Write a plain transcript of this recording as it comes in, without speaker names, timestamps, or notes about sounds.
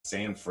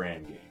San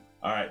Fran game.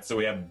 All right, so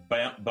we have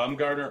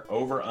Bumgarner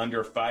over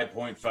under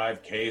 5.5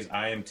 Ks.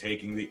 I am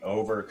taking the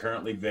over.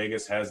 Currently,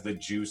 Vegas has the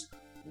juice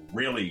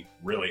really,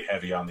 really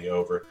heavy on the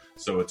over.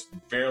 So it's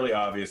fairly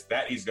obvious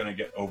that he's going to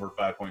get over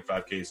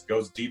 5.5 Ks.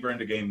 Goes deeper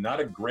into game.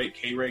 Not a great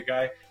K rate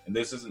guy, and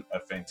this isn't a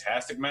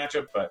fantastic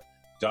matchup, but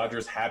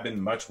Dodgers have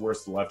been much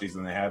worse to lefties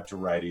than they have to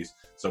righties.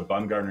 So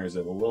Bumgarner is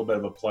at a little bit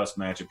of a plus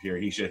matchup here.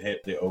 He should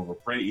hit the over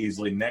pretty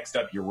easily. Next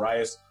up,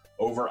 Urias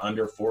over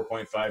under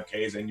 4.5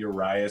 Ks, and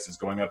Urias is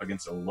going up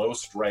against a low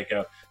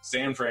strikeout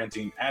San Fran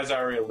team. As I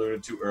already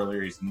alluded to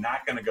earlier, he's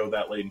not going to go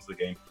that late into the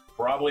game.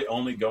 Probably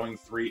only going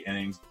 3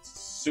 innings.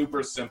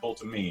 Super simple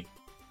to me.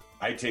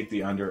 I take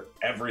the under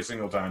every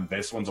single time.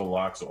 This one's a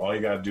lock, so all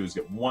you got to do is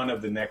get one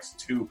of the next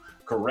 2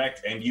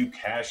 correct, and you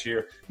cash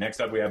here.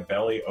 Next up, we have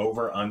Belly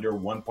over under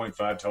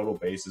 1.5 total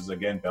bases.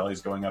 Again,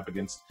 Belly's going up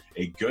against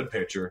a good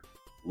pitcher.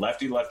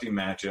 Lefty-lefty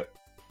matchup.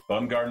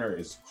 Bumgarner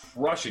is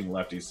crushing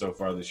lefties so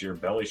far this year.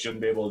 Belly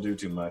shouldn't be able to do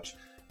too much,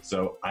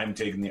 so I'm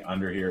taking the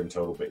under here in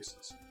total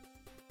bases.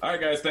 All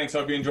right, guys, thanks.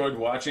 Hope you enjoyed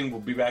watching.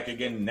 We'll be back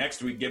again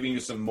next week giving you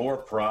some more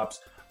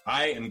props.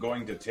 I am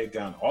going to take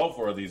down all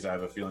 4 of these, I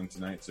have a feeling,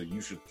 tonight, so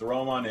you should throw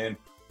them on in.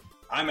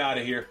 I'm out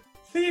of here.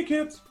 See you,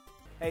 kids.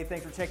 Hey,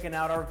 thanks for checking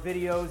out our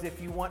videos. If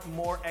you want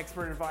more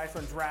expert advice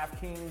on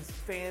DraftKings,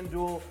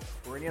 FanDuel,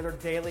 or any other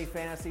daily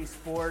fantasy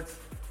sports,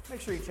 make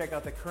sure you check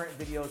out the current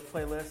videos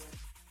playlist.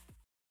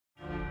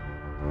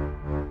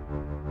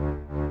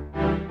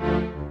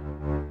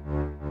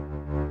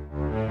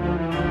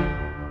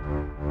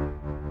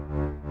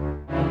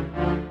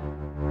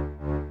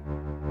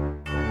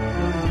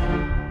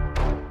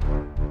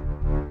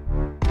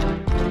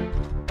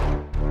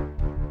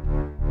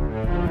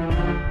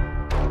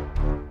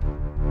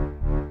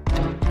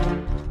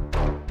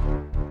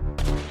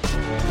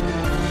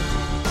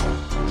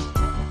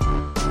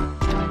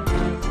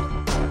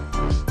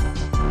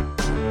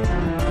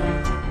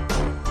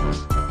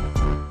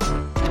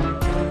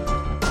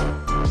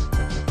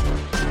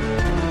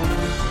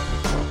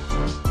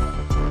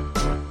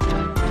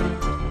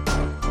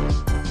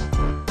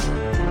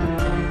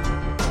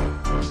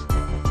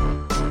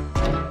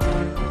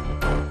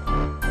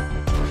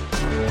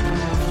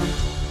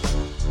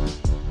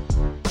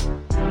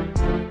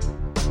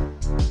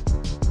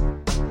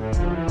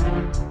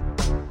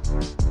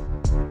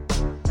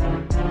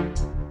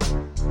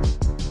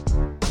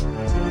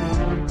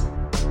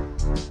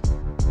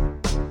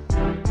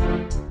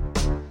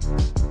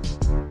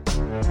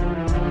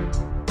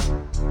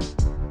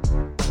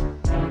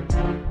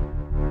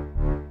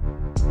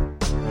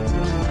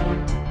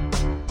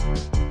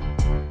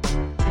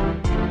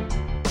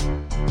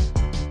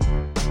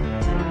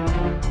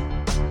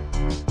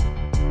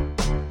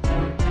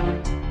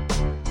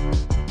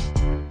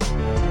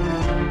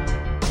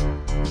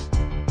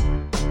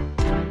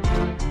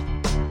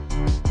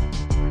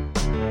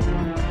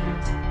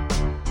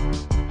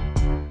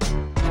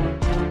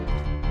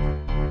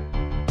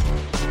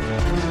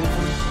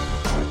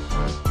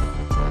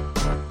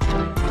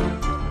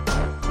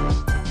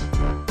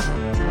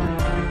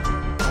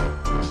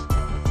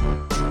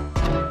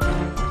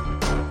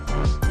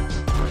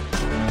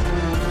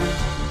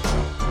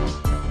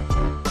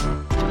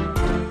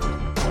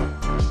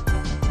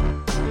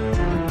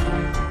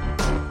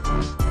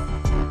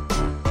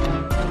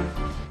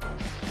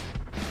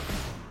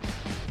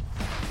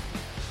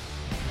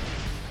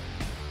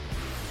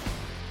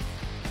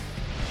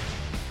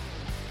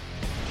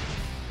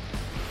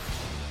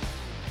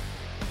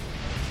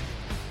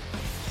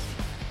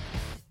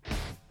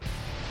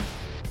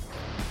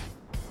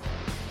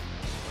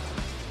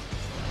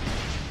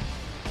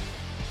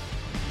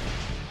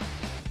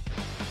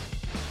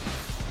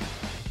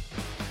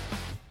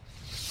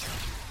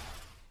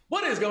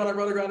 What is going on,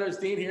 Brother Grinders?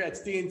 Dean here at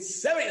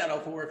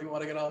Dean7904 if you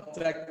want to get on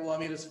technical. I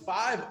mean, it's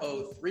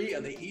 5:03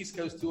 on the East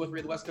Coast, 2:03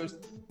 on the West Coast,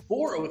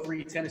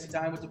 4:03 Tennessee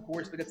time, which of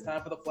course means it's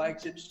time for the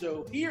flagship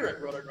show here at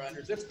Brother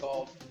Grinders. It's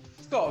called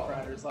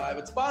Grinders Live.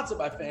 It's sponsored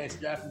by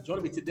FantasyDraft. And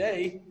joining me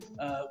today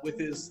with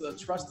his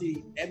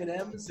trusty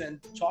M&Ms and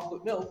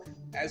chocolate milk,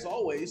 as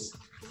always,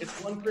 it's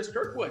one Chris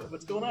Kirkwood.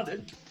 What's going on,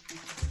 dude?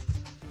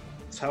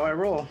 That's how I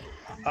roll.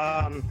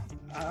 I'm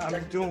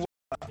doing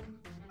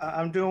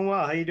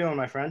well. How you doing,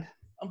 my friend?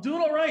 I'm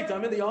doing all right.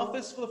 I'm in the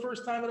office for the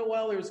first time in a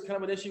while. There was kind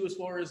of an issue as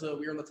far as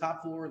we were on the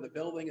top floor in the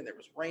building and there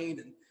was rain.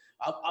 And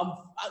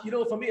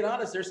if I'm being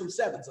honest, there's some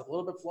sevens. I'm a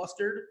little bit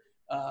flustered.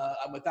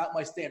 I'm without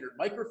my standard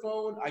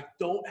microphone. I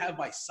don't have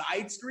my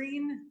side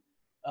screen.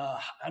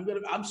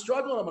 I'm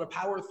struggling. I'm going to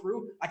power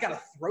through. I got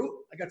a throat.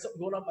 I got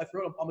something going on my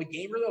throat. I'm a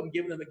gamer though. I'm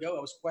giving it a go.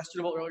 I was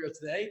questionable earlier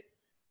today,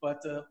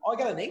 but I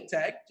got a name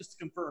tag just to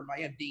confirm.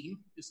 I am Dean,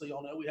 just so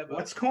y'all know. We have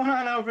what's going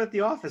on over at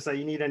the office that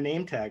you need a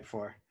name tag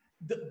for?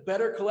 The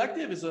Better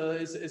Collective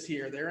is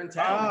here. They're in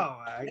town.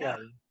 Oh, I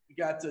got it. We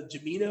got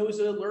Jamino's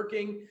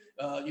lurking.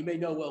 You may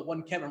know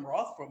one Kevin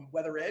Roth from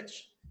Weather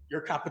Edge,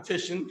 your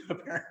competition,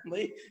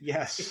 apparently.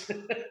 Yes.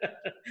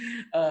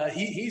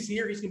 He's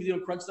here. He's going to be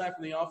doing crunch time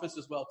from the office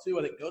as well, too.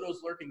 I think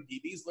Godo's lurking.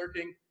 DB's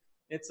lurking.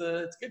 It's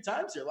good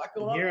times here. A lot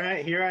going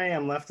on. Here I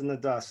am left in the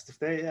dust. If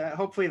they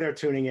hopefully they're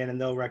tuning in and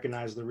they'll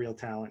recognize the real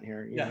talent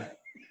here. Yeah.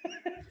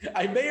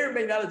 I may or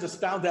may not have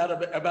just found out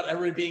about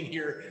everyone being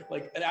here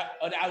like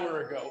an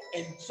hour ago,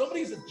 and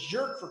somebody's a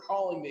jerk for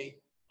calling me.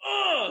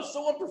 Oh,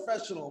 so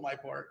unprofessional on my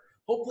part.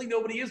 Hopefully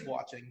nobody is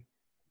watching.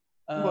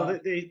 Well,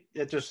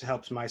 it just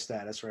helps my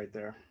status right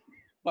there.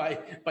 By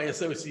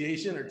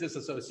association or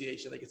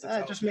disassociation, I guess.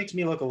 It just makes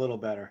me look a little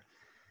better.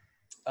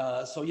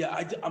 So yeah,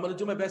 I'm going to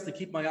do my best to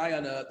keep my eye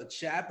on the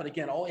chat. But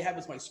again, all I have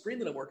is my screen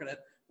that I'm working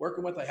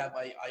with. I have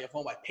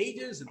all my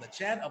pages and the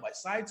chat on my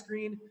side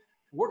screen.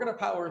 We're going to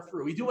power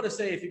through. We do want to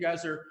say if you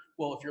guys are,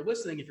 well, if you're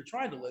listening, if you're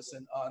trying to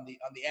listen on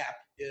the app,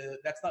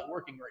 that's not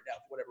working right now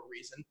for whatever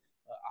reason.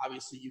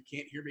 Obviously, you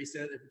can't hear me say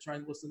that if you're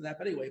trying to listen to the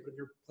app anyway. But if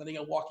you're planning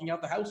on walking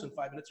out the house in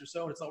 5 minutes or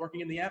so and it's not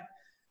working in the app,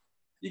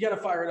 you got to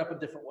fire it up a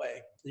different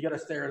way. You got to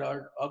stare at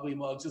our ugly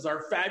mugs. As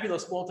our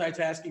fabulous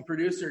multitasking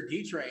producer,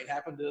 D-Train,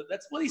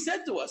 that's what he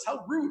said to us.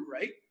 How rude,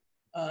 right?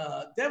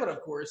 Devin,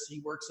 of course,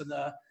 he works in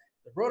the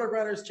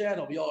Roto-Grinders chat.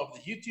 He'll be all over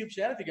the YouTube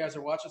chat. If you guys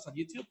are watching us on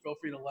YouTube, feel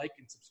free to like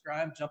and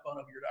subscribe. Jump on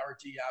over here to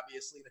RG,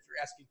 obviously. And if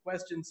you're asking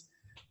questions,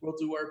 we'll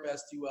do our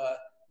best to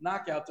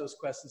knock out those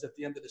questions at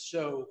the end of the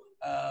show.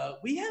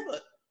 We have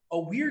a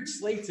weird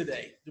slate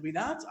today, do we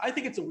not? I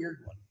think it's a weird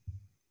one.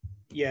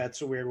 Yeah,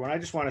 it's a weird one. I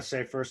just want to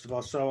say, first of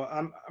all, so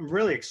I'm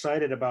really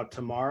excited about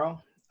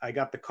tomorrow. I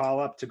got the call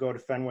up to go to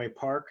Fenway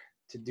Park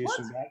to do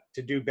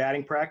do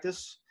batting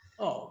practice.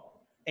 Oh.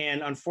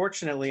 And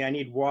unfortunately, I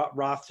need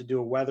Roth to do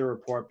a weather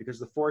report because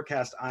the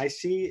forecast I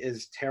see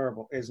is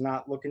terrible, is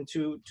not looking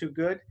too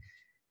good.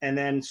 And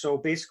then, so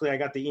basically, I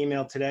got the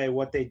email today.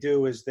 What they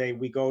do is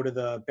we go to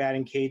the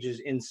batting cages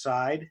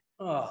inside.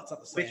 Oh, it's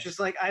not the same. Which is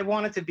like, I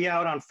wanted to be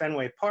out on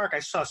Fenway Park. I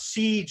saw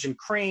Siege and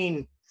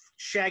Crane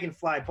shagging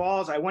fly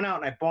balls. I went out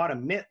and I bought a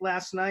mitt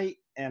last night.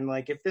 And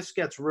like, if this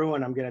gets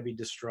ruined, I'm going to be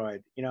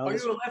destroyed. You know, are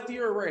you a lefty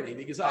or a righty?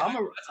 Because I'm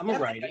a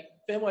righty.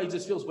 Fenway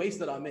just feels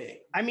wasted on me.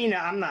 I mean,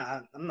 I'm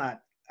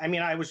not. I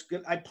mean, I was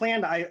good. I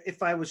planned.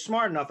 If I was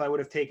smart enough, I would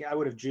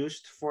have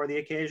juiced for the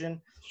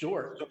occasion.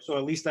 Sure. So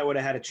at least I would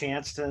have had a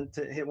chance to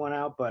hit one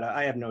out. But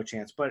I have no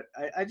chance. But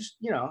I just,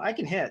 I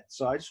can hit.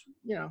 So I just,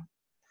 You're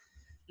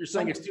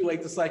saying it's too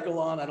late to cycle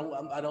on. I don't.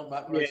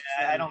 Yeah,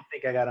 I don't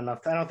think I got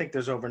enough. I don't think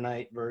there's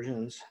overnight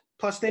versions.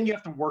 Plus, then you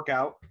have to work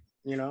out.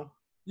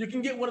 You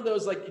can get one of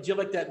those. Like, do you have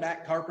like that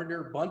Matt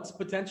Carpenter bunt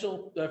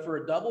potential for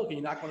a double? Can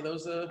you knock one of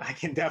those? I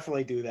can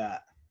definitely do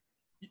that.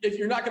 If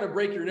you're not going to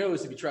break your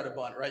nose if you try to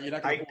bunt, right? You're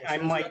not going to. I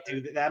might do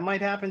that. That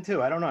might happen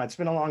too. I don't know. It's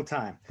been a long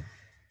time.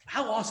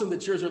 How awesome did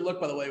Scherzer look,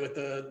 by the way, with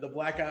the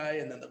black eye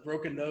and then the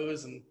broken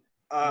nose and.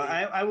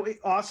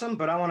 Awesome,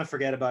 but I want to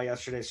forget about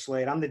yesterday's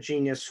slate. I'm the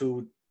genius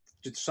who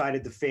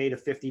decided to fade a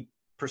 50%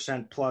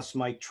 plus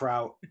Mike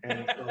Trout,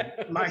 and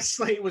my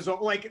slate was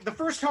like the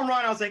first home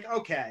run. I was like,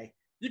 okay,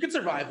 you can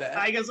survive that.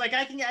 I was like,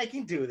 I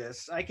can do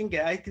this. I can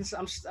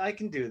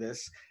do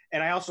this.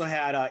 And I also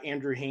had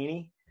Andrew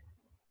Haney.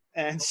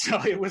 And so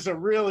it was a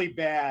really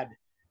bad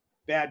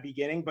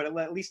beginning, but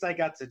at least I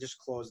got to just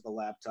close the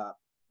laptop.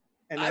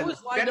 And then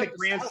the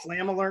grand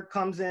slam alert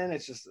comes in.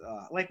 It's just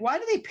like, why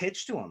do they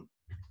pitch to him?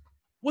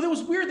 Well, it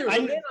was weird. There was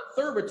a man on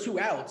third with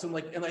 2 outs, and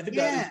I think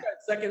that he got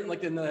second.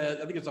 Like I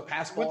think it's a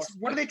pass ball.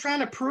 What are they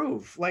trying to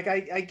prove? Like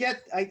I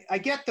get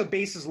the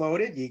bases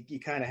loaded. You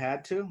kind of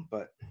had to,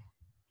 but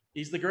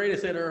he's the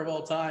greatest hitter of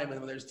all time. And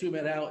when there's 2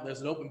 men out and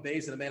there's an open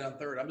base and a man on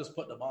third, I'm just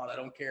putting him on. I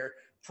don't care.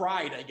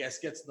 Pride, I guess,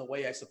 gets in the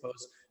way, I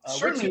suppose.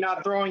 Certainly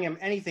not throwing him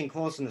anything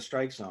close in the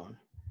strike zone.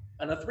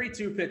 And a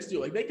 3-2 pitch,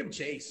 too. Like, make him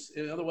chase.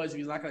 Otherwise, if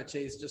he's not going to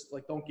chase, just,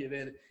 like, don't give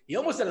in. He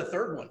almost had a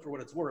third one, for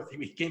what it's worth.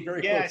 He came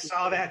very close. Yeah, I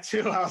saw that,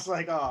 too. I was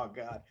like, oh,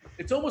 God.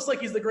 It's almost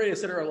like he's the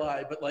greatest hitter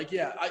alive. But, like,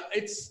 yeah,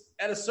 it's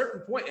at a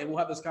certain point, and we'll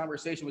have this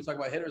conversation. We talk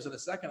about hitters in a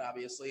second,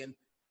 obviously. And,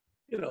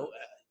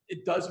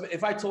 it does –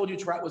 if I told you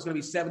Trout was going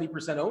to be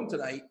 70% owned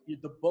tonight,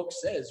 the book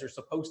says you're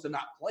supposed to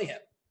not play him.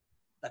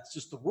 That's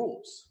just the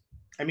rules.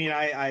 I mean,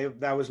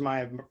 that was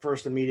my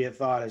first immediate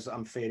thought is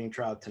I'm fading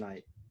Trout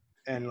tonight.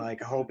 And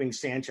like hoping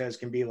Sanchez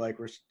can be like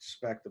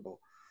respectable.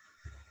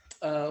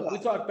 We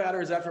talk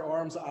batters after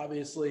arms,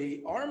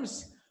 obviously.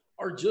 Arms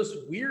are just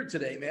weird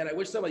today, man. I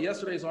wish some of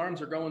yesterday's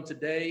arms are going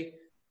today.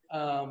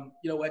 At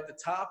the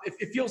top,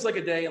 it feels like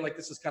a day, and like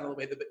this is kind of the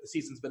way the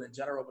season's been in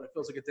general, but it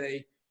feels like a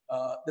day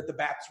that the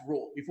bats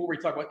rule. Before we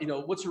talk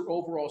about, what's your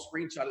overall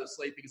screenshot of the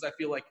slate? Because I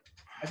feel like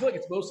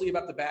it's mostly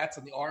about the bats,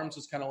 and the arms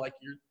is kind of like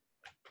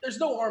there's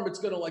no arm that's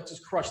going to like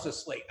just crush the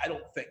slate. I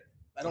don't think.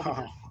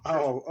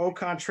 Au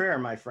contraire,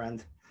 my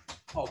friend.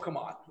 Oh, come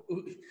on.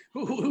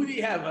 Who do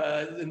you have?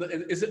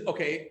 Is it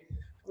okay?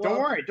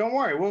 Well, don't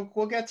worry.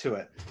 We'll get to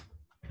it.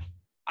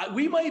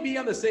 We might be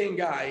on the same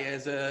guy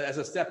as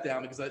a step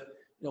down because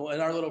in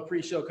our little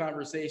pre-show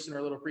conversation,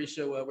 our little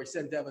pre-show, we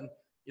sent Devin,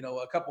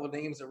 a couple of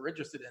names that we're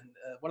interested in.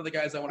 One of the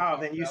guys I want to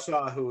talk then you about.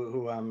 saw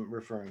who I'm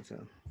referring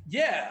to.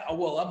 Yeah,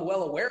 well, I'm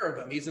well aware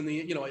of him. He's in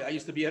the, I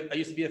used to be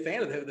a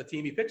fan of the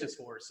team he pitches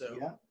for. So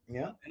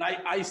yeah. And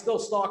I still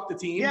stalk the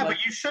team. Yeah,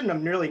 but you shouldn't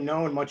have really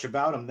known much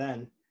about him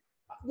then.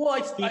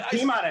 Well, he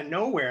came out of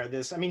nowhere.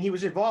 He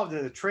was involved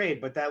in the trade,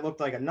 but that looked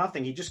like a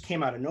nothing. He just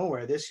came out of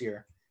nowhere this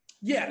year.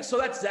 Yeah, so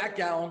that's Zach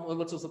Gallen.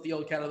 Let's let the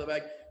old cat out of the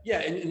bag.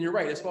 Yeah, and you're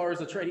right. As far as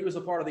the trade, he was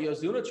a part of the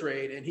Ozuna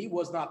trade, and he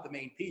was not the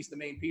main piece. The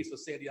main piece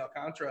was Sandy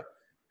Alcantara.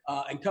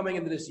 And coming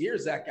into this year,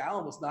 Zach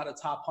Gallen was not a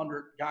top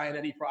 100 guy in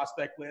any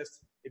prospect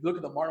list. If you look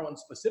at the Marlins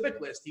specific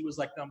list, he was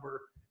like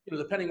number,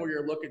 depending where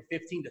you're looking,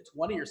 15 to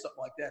 20 or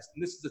something like that.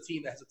 And this is a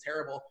team that has a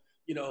terrible,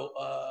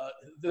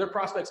 their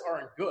prospects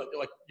aren't good. They're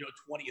like,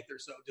 20th or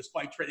so,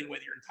 despite trading away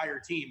your entire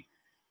team.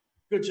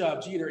 Good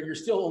job, Jeter. You're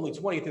still only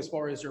 20th as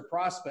far as your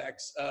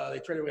prospects.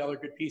 They traded away all their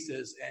good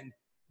pieces. And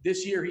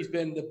this year he's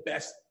been the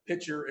best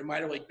pitcher in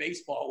minor league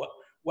baseball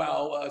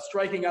while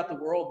striking out the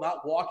world,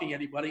 not walking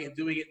anybody, and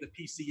doing it in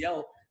the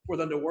PCL for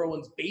the New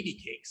Orleans Baby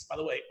Cakes. By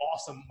the way,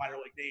 awesome minor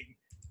league name.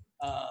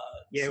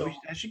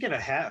 I should get a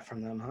hat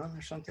from them, huh?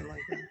 Or something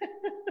like that.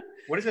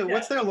 What is it? Yeah.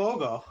 What's their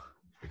logo?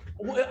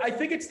 Well, I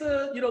think it's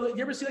you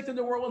ever see like the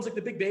New Orleans, like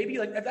the big baby?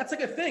 Like that's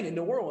like a thing in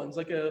New Orleans.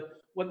 Like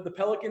when the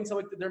Pelicans have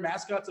like their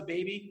mascot's a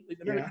baby. Like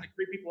they're kind of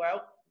creep people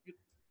out.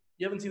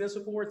 You haven't seen this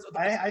before?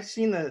 I've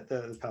seen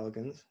the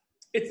Pelicans.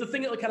 It's the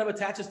thing that kind of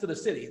attaches to the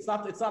city. It's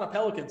not a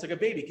pelican. It's like a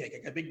baby cake,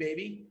 like a big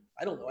baby.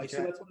 I don't know. I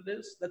assume that's what it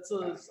is. That's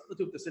something to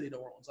do with the city of New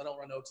Orleans. I don't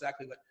know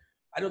exactly, but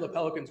I know the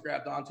Pelicans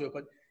grabbed onto it.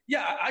 But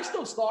yeah, I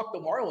still stalk the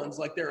Marlins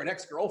like they're an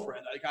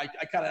ex-girlfriend. Like I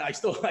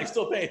still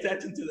pay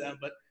attention to them,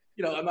 but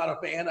I'm not a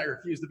fan. I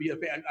refuse to be a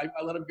fan.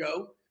 I let them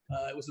go.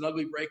 It was an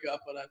ugly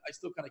breakup, but I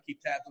still kind of keep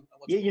tabs on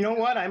what's you know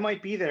what? I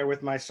might be there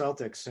with my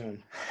Celtics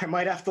soon. I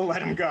might have to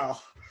let him go.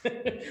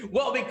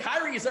 Well,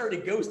 Kyrie's already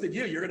ghosted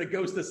you. You're going to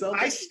ghost the Celtics?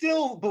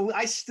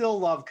 I still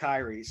love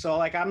Kyrie. So,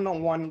 I'm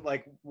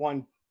the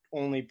one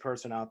only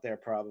person out there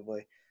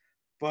probably.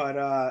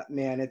 But,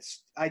 man,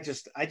 I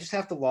just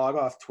have to log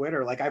off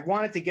Twitter. I've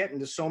wanted to get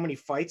into so many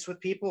fights with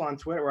people on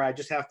Twitter where I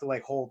just have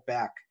to, hold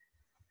back.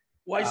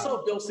 Well, I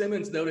saw Bill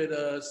Simmons noted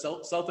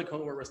Celtic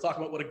homer was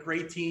talking about what a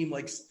great team,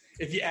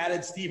 if you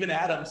added Steven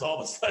Adams all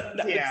of a sudden.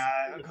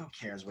 Who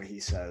cares what he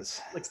says?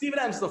 Steven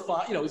Adams is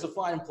he's a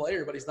fine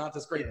player, but he's not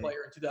this great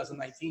player in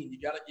 2019. You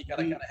got to kind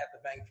of have to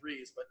bang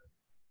threes. But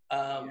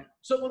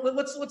so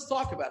let's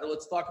talk about it.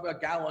 Let's talk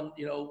about Gallen.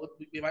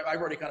 I've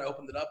already kind of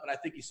opened it up, and I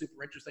think he's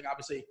super interesting.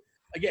 Obviously,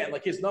 again,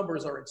 his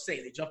numbers are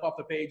insane. They jump off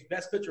the page.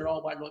 Best pitcher in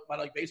all minor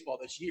league baseball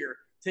this year,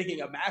 taking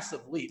a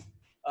massive leap.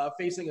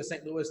 Facing a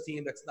St. Louis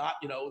team that's not,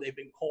 they've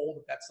been cold,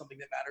 if that's something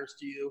that matters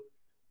to you.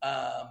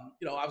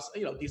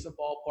 Obviously, decent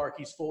ballpark.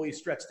 He's fully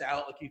stretched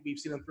out. We've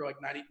seen him throw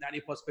 90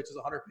 plus pitches,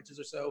 100 pitches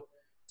or so.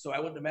 So I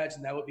wouldn't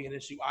imagine that would be an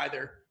issue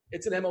either.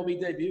 It's an MLB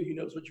debut. Who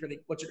knows what you're going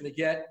to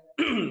get?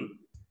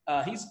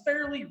 He's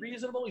fairly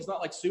reasonable. He's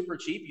not super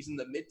cheap. He's in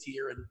the mid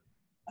tier. And,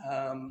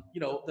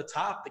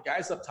 the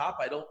guys up top,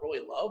 I don't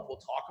really love. We'll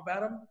talk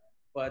about him,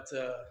 but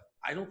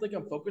I don't think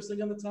I'm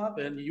focusing on the top.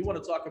 And you want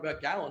to talk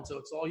about Gallen, so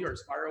it's all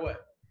yours. Fire away.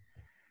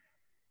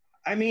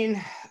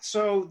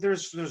 So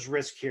there's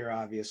risk here,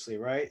 obviously,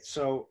 right?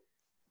 So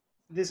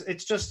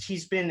it's just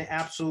he's been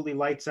absolutely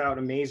lights out,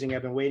 amazing.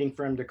 I've been waiting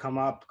for him to come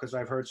up because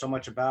I've heard so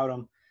much about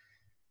him,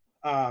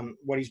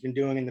 what he's been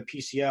doing in the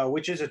PCL,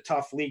 which is a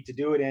tough league to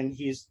do it in.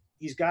 He's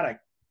got a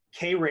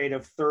K rate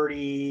of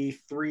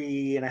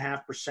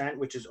 33.5%,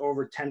 which is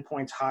over 10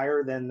 points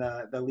higher than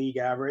the league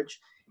average.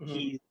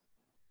 Mm-hmm.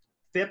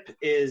 FIP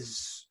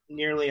is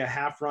nearly a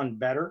half run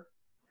better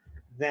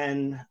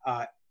than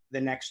the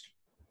next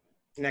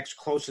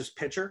closest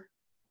pitcher,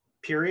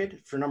 period,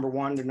 for number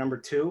one to number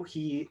two.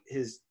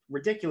 His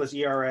ridiculous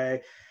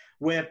ERA,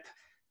 whip,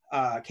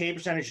 K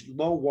percentage,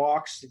 low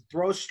walks,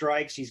 throws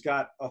strikes. He's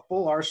got a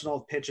full arsenal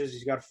of pitches.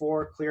 He's got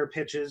 4 clear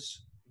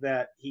pitches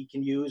that he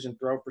can use and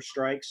throw for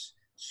strikes.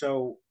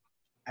 So,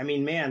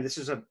 man, this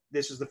is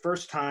the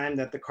first time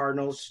that the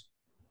Cardinals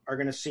are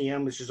going to see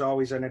him, which is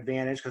always an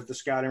advantage because the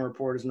scouting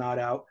report is not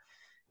out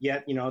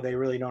yet. They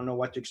really don't know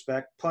what to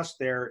expect. Plus,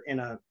 they're in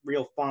a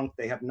real funk.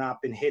 They have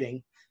not been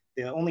hitting.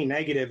 The only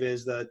negative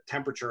is the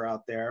temperature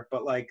out there.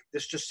 But,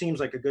 this just seems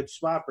like a good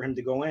spot for him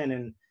to go in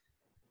and,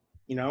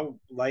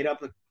 light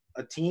up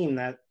a team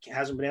that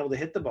hasn't been able to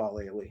hit the ball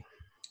lately.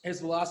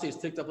 His velocity has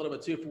ticked up a little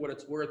bit, too, for what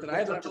it's worth. And I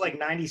had up to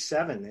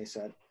 97, they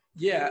said.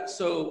 Yeah,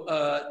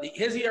 so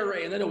his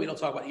ERA, and I know we don't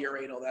talk about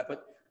ERA and all that,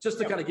 but just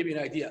to kind of give you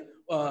an idea,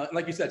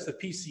 like you said, it's the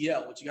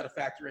PCL, which you got to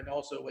factor in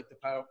also,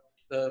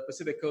 the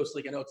Pacific Coast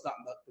League. I know it's not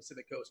in the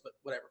Pacific Coast, but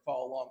whatever,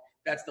 follow along.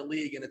 That's the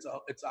league, and it's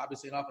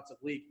obviously an offensive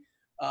league.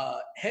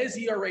 His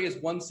ERA is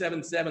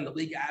 1.77. The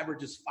league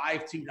average is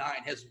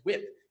 5.29. His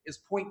WHIP is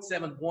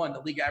 0.71.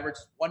 The league average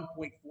is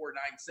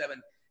 1.497.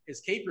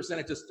 His K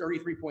percentage is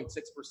 33.6%.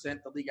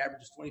 The league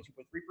average is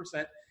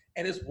 22.3%.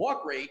 And his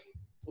walk rate,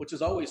 which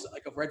is always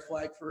like a red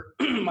flag for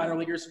minor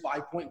leaguers,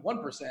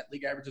 5.1%.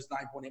 League average is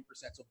 9.8%.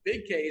 So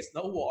big Ks,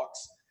 no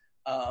walks.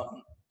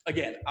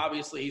 Again,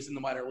 obviously he's in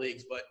the minor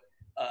leagues, but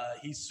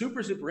he's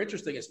super, super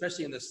interesting,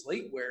 especially in this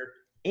slate where.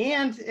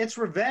 And it's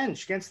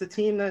revenge against the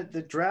team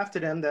that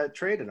drafted him, that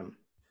traded him.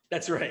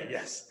 That's right,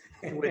 yes.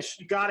 Which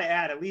you got to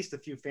add at least a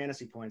few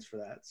fantasy points for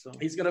that. So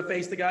he's going to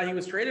face the guy he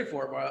was traded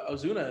for,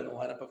 Ozuna, in the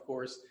lineup, of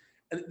course.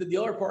 And the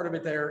other part of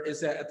it there is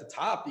that at the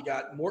top, you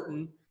got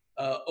Morton,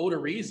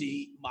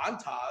 Odorizzi,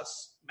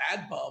 Montas,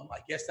 Mad Bum. I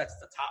guess that's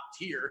the top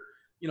tier.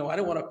 I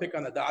don't want to pick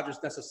on the Dodgers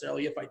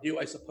necessarily. If I do,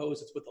 I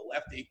suppose it's with the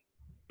lefty.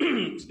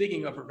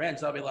 Speaking of revenge,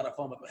 that'll be a lot of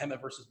fun with Hema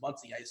versus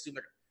Muncy. I assume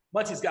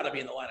Muncy's got to be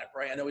in the lineup,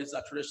 right? I know he's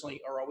traditionally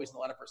or always in the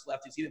lineup versus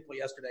lefties. He didn't play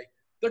yesterday.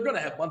 They're going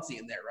to have Muncy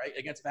in there, right?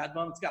 Against Mad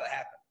Bum. It's got to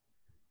happen.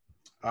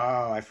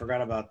 Oh, I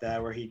forgot about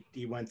that, where he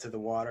went to the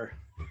water.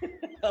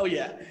 Oh,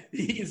 yeah.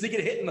 Is he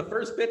going to hit in the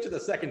first pitch or the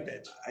second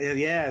pitch?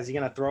 Yeah, is he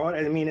going to throw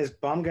it? I mean, is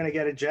Bum going to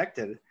get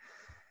ejected?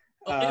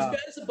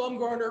 Is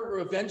Bumgarner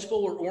revengeful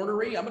or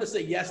ornery? I'm going to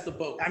say yes to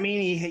both. I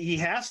mean, he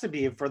has to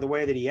be for the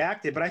way that he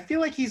acted, but I feel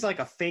like he's like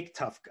a fake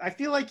tough. I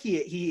feel like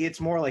he it's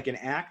more like an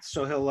act,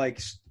 so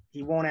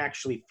he won't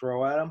actually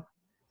throw at him.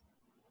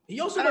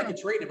 He also might get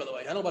traded, by the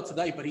way. I don't know about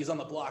tonight, but he's on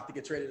the block to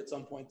get traded at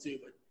some point too.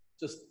 But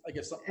just, I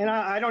guess something. And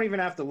I don't even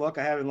have to look.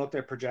 I haven't looked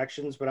at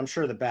projections, but I'm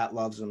sure the bat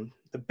loves him.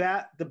 The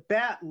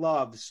bat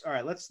loves. All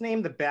right, let's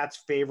name the bat's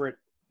favorite.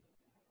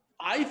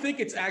 I think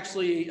it's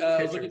actually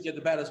I was looking at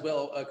the bat as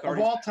well. Of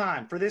all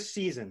time for this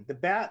season, the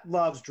bat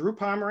loves Drew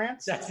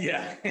Pomerantz.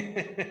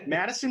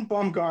 Madison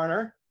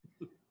Bumgarner,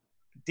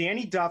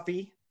 Danny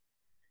Duffy,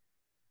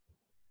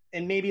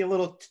 and maybe a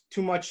little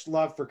too much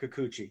love for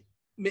Kikuchi.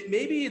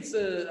 Maybe it's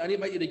I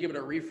need you to give it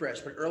a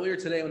refresh. But earlier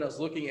today, when I was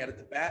looking at it,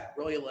 the bat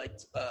really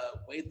liked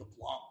Wade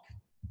LeBlanc.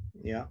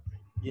 Yeah.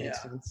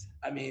 Makes sense.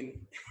 I mean,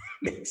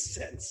 makes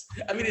sense.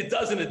 I mean, it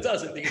doesn't because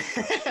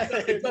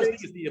it does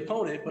because the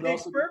opponent, but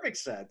makes also perfect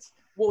sense.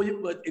 Well,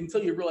 but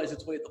until you realize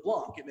it's Wade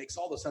LeBlanc, it makes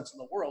all the sense in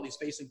the world. He's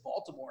facing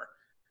Baltimore,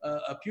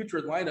 a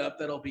putrid lineup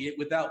that'll be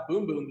without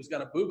Boom Boom, who's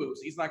got a boo-boo,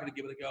 so he's not going to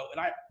give it a go.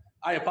 And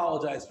I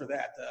apologize for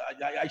that.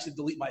 I should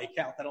delete my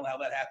account. I don't know how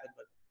that happened,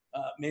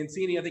 but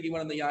Mancini, I think he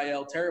went on the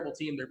IL. Terrible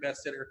team, their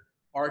best hitter.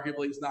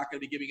 Arguably, is not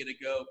going to be giving it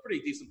a go. Pretty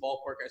decent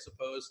ballpark, I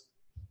suppose.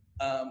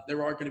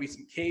 There are going to be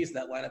some Ks in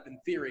that lineup in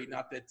theory.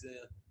 Not that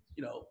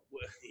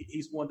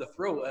he's one to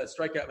throw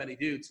strike out many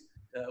dudes.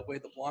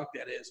 Wade LeBlanc,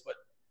 that is, but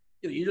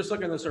you're just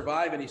looking to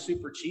survive, and he's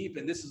super cheap.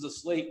 And this is a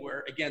slate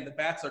where, again, the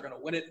bats are going to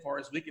win it, far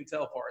as we can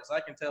tell, far as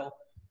I can tell.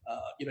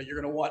 You're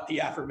going to want the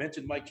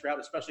aforementioned Mike Trout,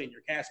 especially in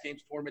your cash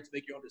games tournaments.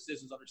 Make your own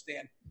decisions.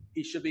 Understand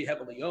he should be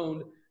heavily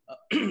owned.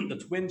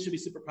 The Twins should be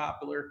super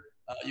popular.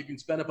 You can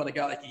spend up on a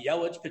guy like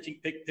Yelich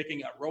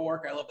picking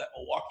Roark. I love that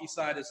Milwaukee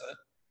side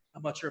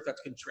I'm not sure if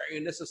that's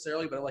contrarian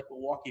necessarily, but I like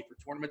Milwaukee for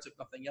tournaments, if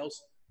nothing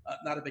else.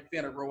 Not a big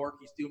fan of Roark.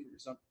 He's due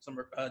for some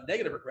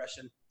negative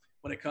regression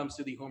when it comes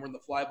to the homer and the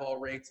fly ball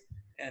rates,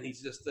 and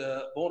he's just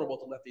vulnerable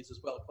to lefties as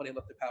well. Plenty of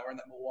lefty power on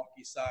that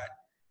Milwaukee side.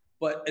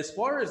 But as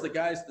far as the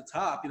guys at the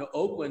top,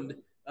 Oakland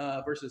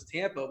versus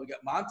Tampa, we got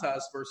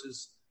Montas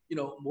versus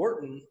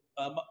Morton.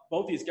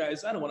 Both these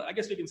guys, I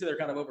guess we can say they're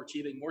kind of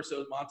overachieving. More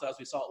so Montas.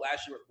 We saw it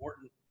last year with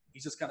Morton.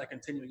 He's just kind of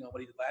continuing on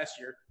what he did last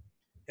year,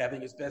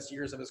 having his best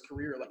years of his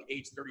career, like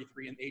age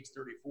 33 and age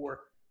 34.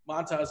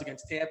 Montas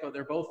against Tampa,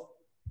 they're both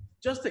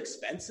just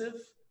expensive.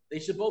 They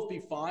should both be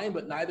fine,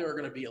 but neither are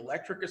going to be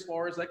electric as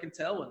far as I can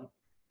tell. And,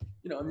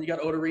 and you got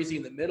Odorizzi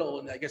in the middle,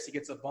 and I guess he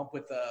gets a bump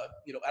with,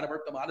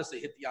 Adalberto Mondesi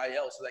hit the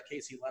IL, so that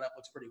KC lineup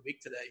looks pretty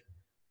weak today.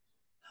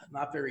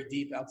 Not very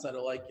deep outside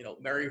of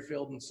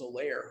Merrifield and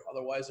Soler.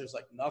 Otherwise, there's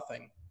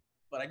nothing.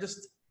 But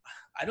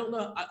I don't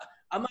know.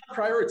 I'm not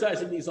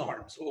prioritizing these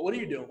arms. What are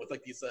you doing with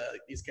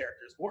these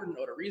characters? Morton,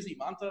 Odorizzi,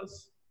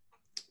 Montas?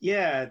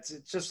 Yeah, it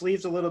just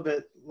leaves a little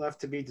bit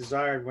left to be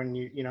desired when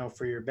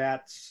for your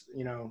bats,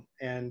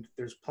 and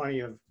there's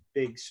plenty of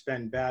big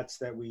spend bats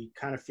that we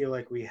kind of feel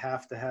like we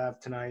have to have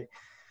tonight.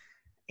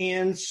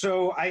 And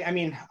so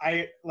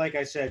I like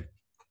I said,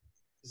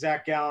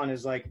 Zach Gallen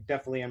is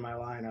definitely in my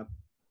lineup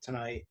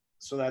tonight.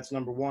 So that's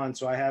number one.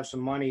 So I have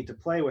some money to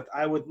play with.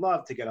 I would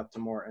love to get up to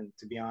Morton,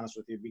 to be honest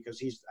with you,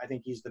 because I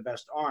think he's the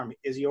best arm.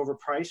 Is he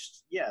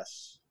overpriced?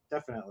 Yes,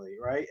 definitely.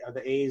 Right. Are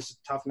the A's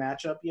a tough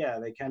matchup? Yeah,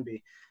 they can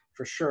be.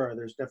 For sure,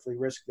 there's definitely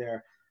risk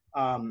there.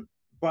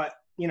 But,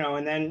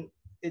 and then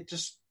it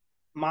just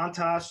 –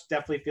 Montas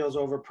definitely feels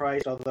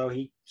overpriced, although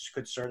he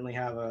could certainly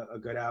have a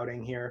good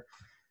outing here.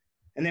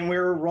 And then we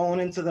were rolling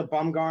into the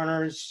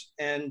Bumgarners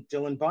and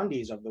Dylan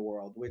Bundys of the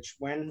world, which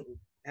when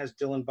has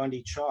Dylan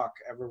Bundy chalk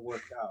ever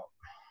worked out?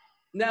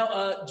 Now,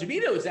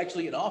 Javito is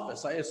actually in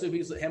office. I assume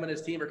him and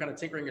his team are kind of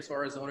tinkering as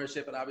far as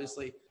ownership, and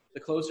obviously the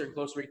closer and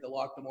closer you get the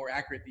lock, the more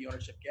accurate the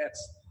ownership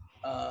gets.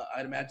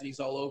 I'd imagine he's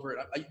all over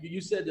it.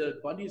 You said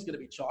Bundy is going to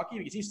be chalky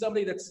because he's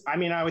somebody that's.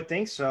 I would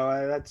think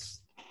so.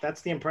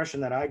 That's the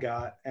impression that I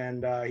got.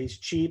 And he's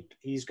cheap.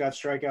 He's got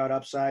strikeout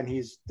upside.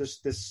 He's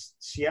this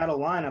Seattle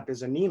lineup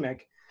is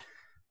anemic.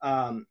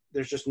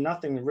 There's just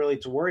nothing really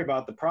to worry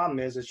about. The problem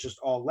is it's just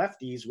all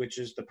lefties, which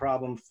is the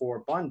problem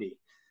for Bundy.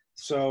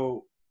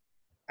 So,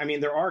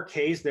 there are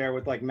Ks there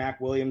with Mac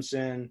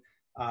Williamson,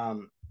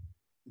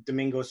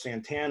 Domingo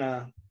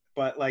Santana,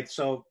 but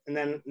and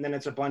then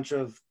it's a bunch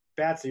of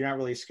bats that you're not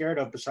really scared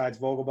of besides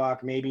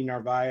Vogelbach, maybe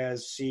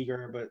Narvaez,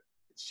 Seager, but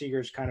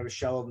Seager's kind of a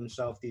shell of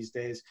himself these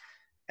days.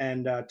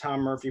 And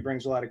Tom Murphy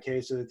brings a lot of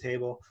Ks to the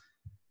table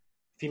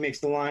if he makes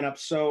the lineup.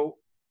 So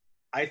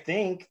I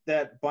think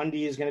that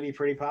Bundy is going to be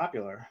pretty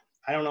popular.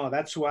 I don't know.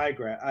 That's who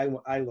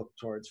I look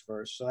towards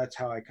first. So that's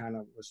how I kind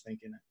of was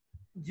thinking it.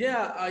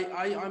 Yeah,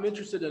 I'm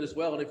interested in it as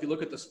well. And if you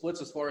look at the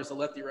splits as far as the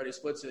lefty-righty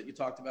splits that you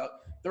talked about,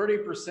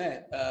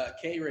 30%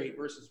 K rate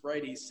versus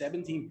righties,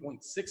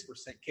 17.6%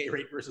 K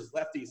rate versus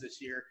lefties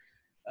this year.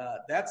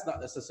 That's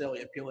not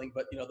necessarily appealing,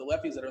 but, the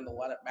lefties that are in the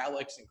lineup,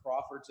 Maliks and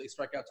Crawfords, they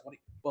strike out 20.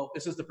 Well,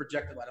 this is the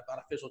projected lineup, not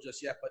official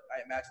just yet, but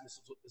I imagine this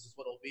is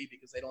what it'll be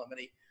because they don't have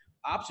many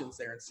options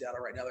there in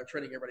Seattle right now. They're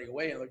trading everybody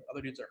away, and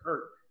other dudes are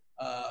hurt.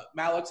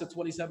 Maliks at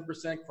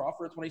 27%,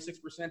 Crawford at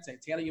 26%,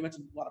 Santana, you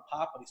mentioned a lot of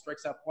pop, but he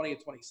strikes out plenty at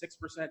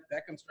 26%.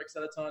 Beckham strikes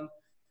out a ton.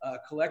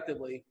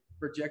 Collectively,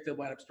 projected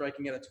lineup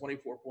striking at a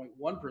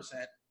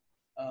 24.1%.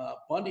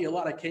 Bundy, a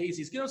lot of Ks.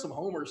 He's getting some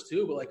homers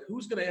too, but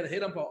who's going to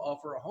hit him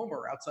for a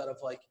homer outside of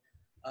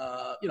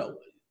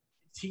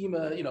Team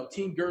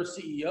Gurr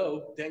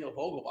CEO Daniel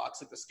Vogelbach's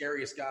the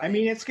scariest guy. I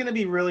mean, it's going to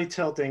be really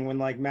tilting when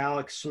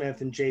Malik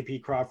Smith and J.P.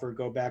 Crawford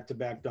go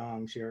back-to-back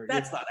dongs here.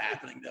 That's not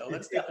happening though.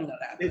 That's definitely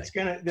not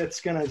happening. That's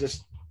gonna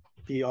just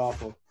be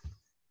awful.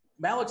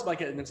 Malik's might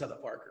get an inside the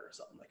Parker or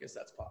something. I guess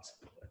that's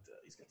possible, but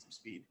he's got some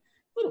speed,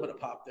 a little bit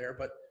of pop there.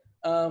 But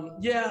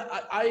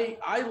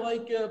I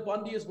like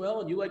Bundy as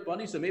well, and you like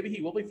Bundy, so maybe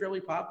he will be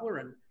fairly popular.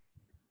 And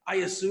I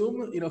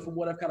assume, from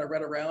what I've kind of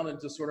read around and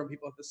just sort of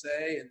people have to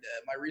say, and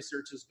my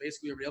research is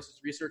basically everybody else's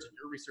research and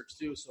your research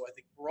too. So I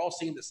think we're all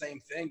seeing the same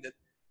thing, that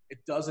it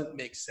doesn't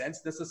make sense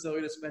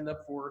necessarily to spend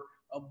up for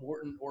a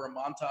Morton or a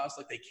Montas.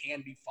 They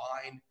can be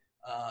fine.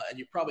 And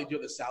you probably do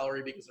have the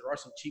salary because there are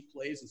some cheap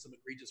plays and some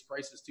egregious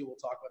prices too we'll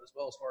talk about as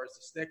well as far as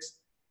the sticks.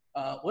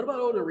 What about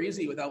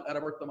Odorizzi without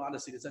Adalberto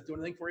Mondesi? Does that do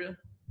anything for you?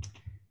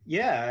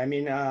 Yeah, I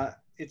mean,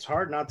 it's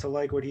hard not to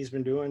like what he's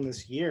been doing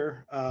this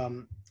year.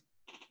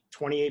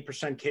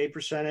 28% K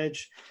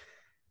percentage.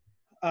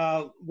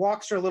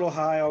 Walks are a little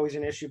high, always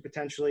an issue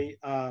potentially.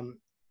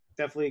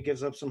 Definitely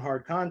gives up some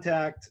hard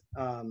contact.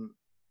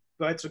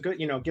 But it's a good,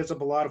 gives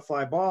up a lot of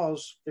fly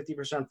balls,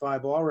 50% fly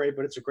ball rate,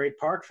 but it's a great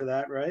park for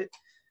that, right?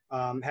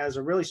 Has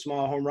a really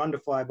small home run to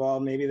fly ball.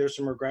 Maybe there's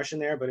some regression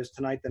there, but is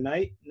tonight the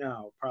night?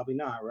 No, probably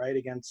not, right?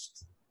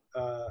 Against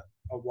a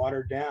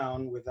watered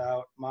down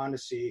without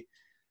Mondesi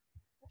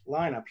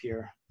lineup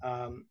here.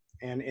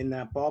 And in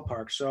that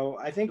ballpark. So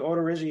I think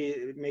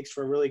Odorizzi makes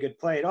for a really good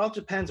play. It all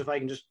depends if I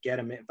can just get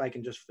him, if I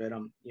can just fit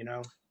him,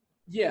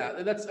 Yeah,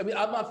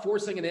 I'm not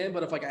forcing it in,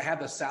 but if I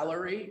have the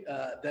salary,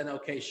 then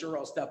okay, sure,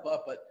 I'll step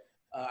up. But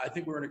I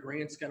think we're in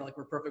agreement. Kind of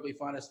we're perfectly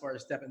fine as far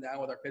as stepping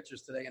down with our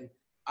pitchers today. And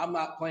I'm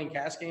not playing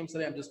cash games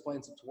today. I'm just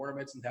playing some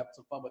tournaments and having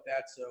some fun with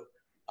that. So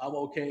I'm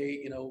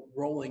okay,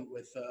 rolling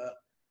with,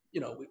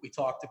 we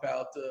talked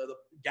about the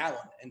Gallon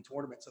in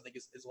tournaments. I think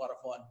is a lot of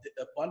fun.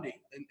 Bundy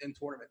in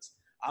tournaments.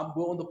 I'm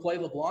willing to play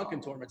LeBlanc in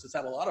tournaments. It's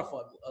had a lot of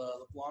fun.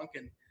 LeBlanc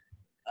and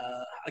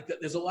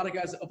there's a lot of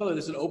guys.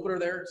 There's an opener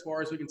there as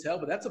far as we can tell,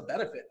 but that's a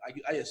benefit.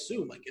 I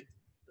assume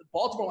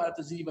Baltimore lineup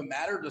doesn't even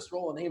matter. Just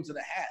roll the names in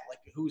a hat,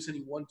 who's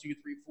hitting 1, 2,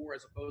 3, 4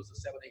 as opposed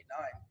to 7, 8,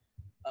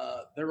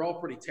 9. They're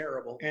all pretty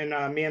terrible. And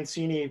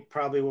Mancini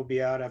probably will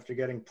be out after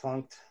getting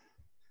plunked.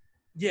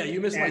 Yeah, you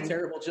missed my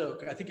terrible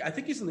joke. I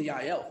think he's in the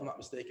IL, if I'm not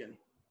mistaken.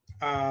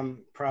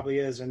 Probably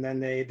is. And then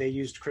they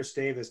used Chris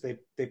Davis.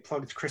 They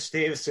plugged Chris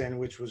Davis in,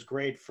 which was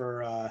great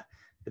for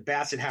the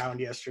Bassett Hound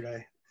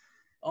yesterday.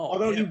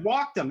 Although he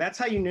walked him. That's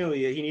how you knew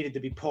he needed to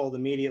be pulled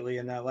immediately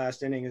in that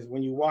last inning, is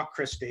when you walk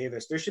Chris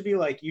Davis. There should be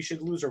you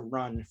should lose a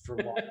run for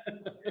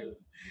walking.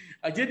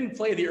 I didn't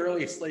play the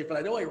early slate, but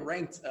I know I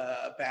ranked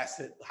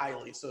Bassett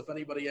highly. So if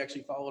anybody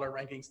actually followed our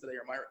rankings today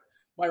or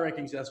my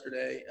rankings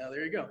yesterday,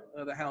 there you go.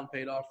 The Hound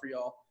paid off for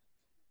y'all.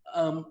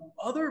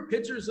 Other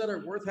pitchers that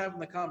are worth having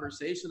the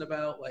conversation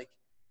about,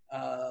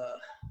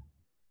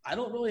 I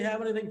don't really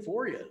have anything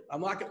for you.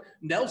 I'm not gonna.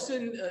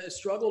 Nelson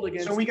struggled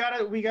against. So we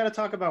gotta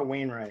talk about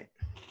Wainwright.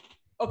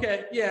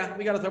 Okay, yeah,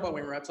 we gotta talk about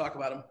Wainwright. Talk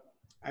about him.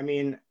 I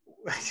mean,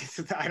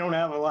 I don't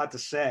have a lot to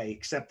say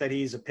except that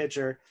he's a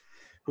pitcher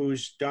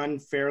who's done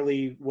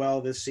fairly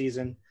well this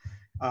season,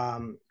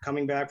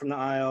 coming back from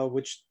the IL,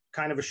 which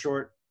kind of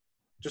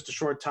just a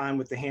short time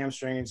with the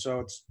hamstring, and so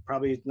it's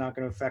probably not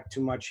going to affect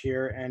too much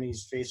here. And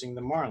he's facing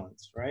the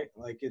Marlins, right?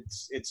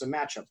 It's a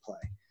matchup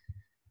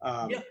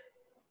play,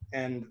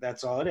 and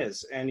that's all it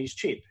is. And he's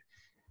cheap,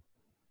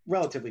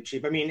 relatively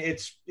cheap. I mean,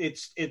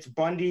 it's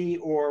Bundy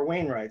or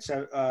Wainwright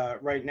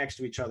right next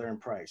to each other in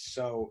price.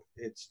 So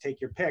it's take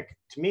your pick.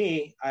 To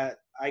me,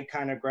 I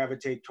kind of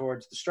gravitate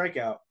towards the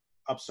strikeout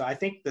upside. I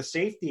think the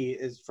safety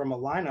is, from a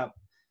lineup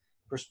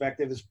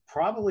perspective, is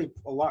probably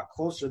a lot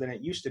closer than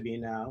it used to be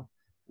now,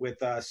 with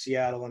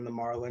Seattle and the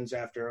Marlins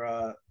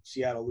after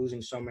Seattle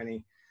losing so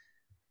many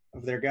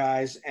of their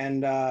guys.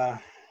 And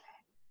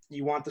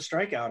you want the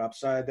strikeout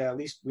upside that at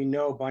least we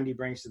know Bundy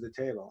brings to the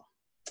table.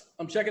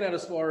 I'm checking out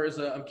as far as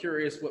I'm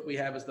curious what we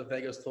have as the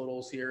Vegas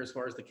totals here as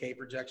far as the K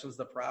projections,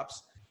 the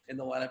props in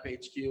the lineup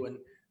HQ. And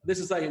this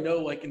is how you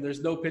know, and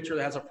there's no pitcher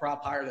that has a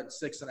prop higher than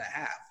 6.5.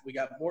 We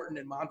got Morton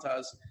and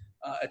Montas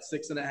at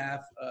 6.5.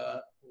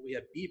 We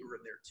have Bieber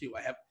in there too.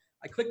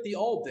 I clicked the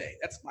all day.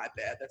 That's my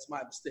bad. That's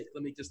my mistake.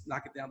 Let me just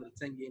knock it down to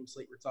the 10-game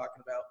slate we're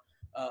talking about.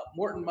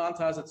 Morton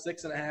Montas at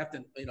 6.5,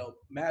 then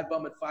Mad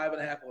Bum at 5.5,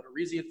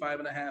 Odorizzi at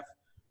 5.5,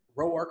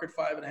 Roark at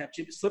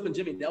 5.5, slipping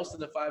Jimmy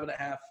Nelson at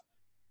 5.5.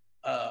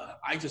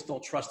 I just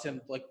don't trust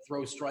him to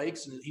throw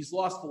strikes, and he's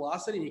lost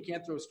velocity, and he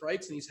can't throw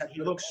strikes, and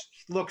he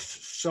looks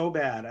so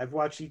bad. I've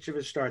watched each of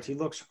his starts. He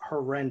looks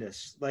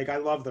horrendous. I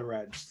love the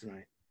Reds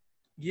tonight.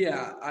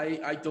 Yeah,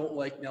 I don't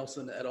like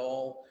Nelson at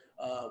all.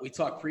 We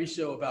talked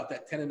pre-show about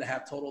that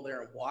 10.5 total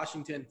there in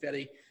Washington.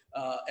 Fetty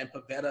and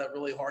Pavetta,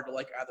 really hard to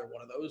like either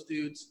one of those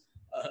dudes.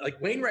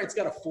 Wainwright's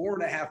got a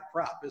 4.5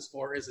 prop as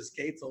far as his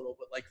K total,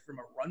 but from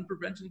a run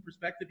prevention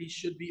perspective, he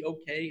should be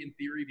okay in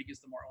theory because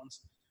the Marlins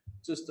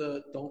just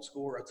don't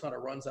score a ton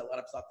of runs. That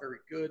lineup's not very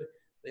good.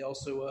 They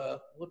also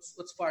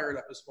let's fire it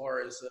up as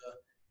far as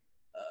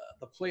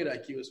the plate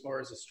IQ as far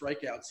as the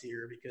strikeouts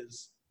here,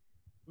 because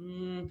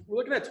we're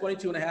looking at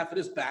 22.5. It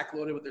is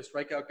backloaded with their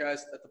strikeout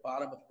guys at the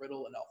bottom with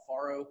Riddle and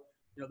Alfaro.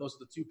 Those are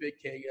the two big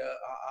K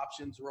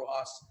options.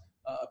 Rojas,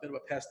 a bit of a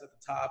pest at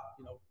the top.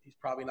 He's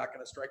probably not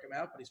going to strike him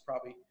out, but he's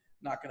probably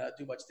not going to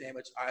do much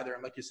damage either.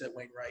 And like you said,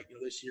 Wainwright,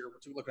 this year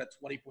we're looking at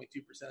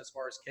 20.2% as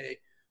far as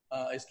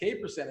his K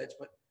percentage,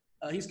 but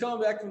he's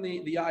coming back from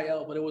the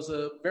IL, but it was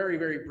a very,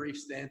 very brief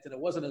stint, and it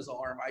wasn't his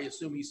arm. I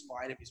assume he's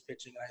fine if he's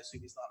pitching, and I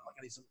assume he's not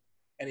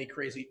any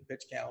crazy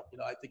pitch count.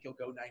 I think he'll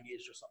go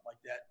 90-ish or something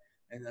like that,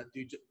 and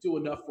do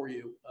enough for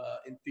you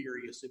in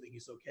theory, assuming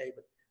he's okay.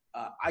 But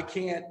I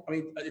can't.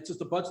 It's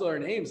just a bunch of other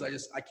names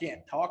I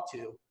can't talk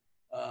to.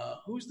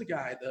 Who's the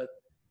guy?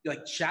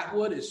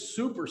 Chatwood is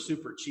super,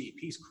 super cheap.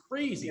 He's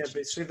crazy. Yeah, cheap.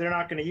 but so they're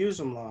not going to use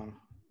him long.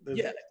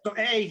 Yeah. So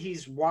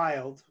he's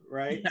wild,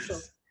 right? Yes. So,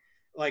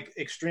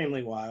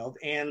 extremely wild,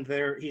 and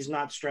he's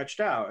not stretched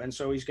out, and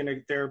so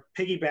they're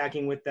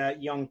piggybacking with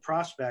that young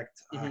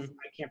prospect. I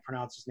can't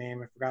pronounce his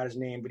name. I forgot his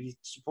name, but he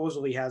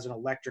supposedly has an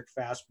electric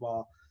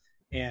fastball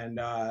and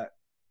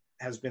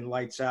has been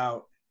lights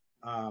out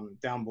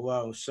down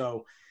below.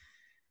 So,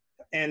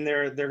 and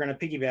they're going to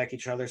piggyback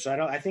each other. So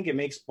I think it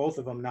makes both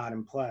of them not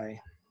in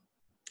play.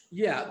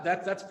 Yeah,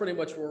 that's pretty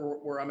much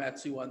where I'm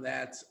at too on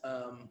that.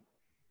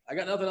 I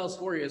got nothing else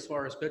for you as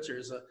far as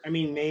pitchers.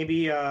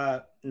 Maybe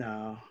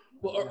no.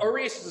 Well,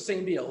 Urias is the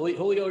same deal.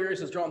 Julio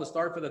Urias is drawing the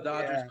start for the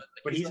Dodgers. Yeah,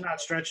 but he's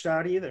not stretched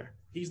out either.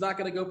 He's not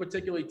going to go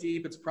particularly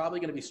deep. It's probably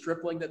going to be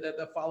Stripling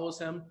that follows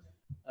him,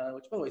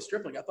 which, by the way,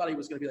 Stripling, I thought he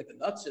was going to be like the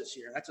nuts this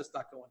year. That's just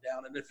not going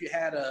down. And if you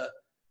had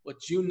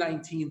June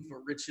 19th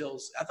for Rich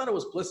Hill's, I thought it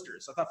was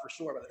blisters. I thought for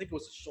sure, but I think it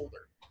was his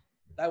shoulder.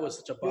 That was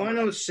such a bummer. You want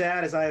to know what's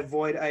sad is I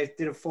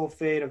did a full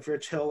fade of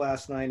Rich Hill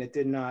last night. It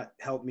did not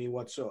help me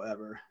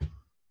whatsoever.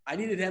 I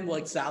needed him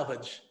to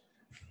salvage.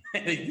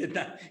 And he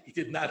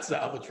did not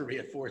salvage for me,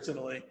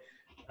 unfortunately.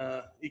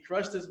 He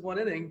crushed his one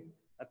inning.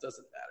 That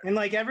doesn't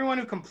matter. And everyone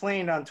who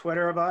complained on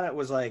Twitter about it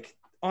was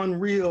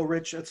unreal,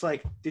 Rich. It's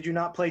did you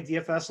not play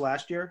DFS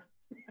last year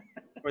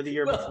or the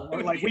year before?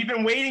 We've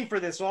been waiting for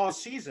this all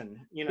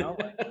season,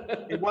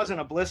 It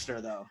wasn't a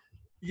blister though.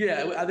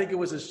 Yeah, I think it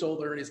was his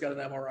shoulder, and he's got an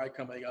MRI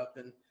coming up,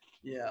 and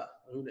yeah,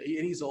 and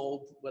he's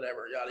old,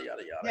 whatever, yada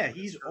yada yada. Yeah,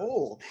 he's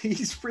old.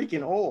 He's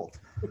freaking old.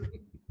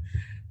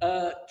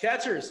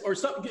 Catchers, or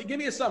give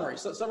me a summary.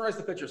 Summarize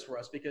the pitchers for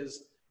us,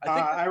 because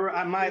I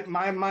think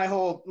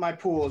my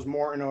pool is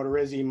Morton,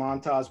 Odorizzi,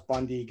 Montas,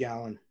 Bundy,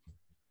 Gallen,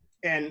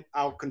 and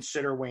I'll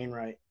consider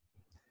Wainwright.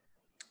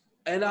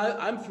 And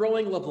I'm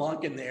throwing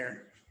LeBlanc in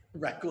there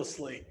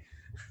recklessly.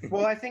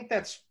 Well, I think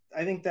that's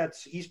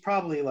he's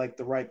probably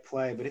the right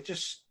play, but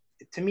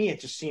to me it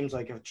just seems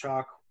like a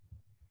chalk.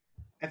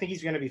 I think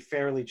he's going to be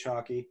fairly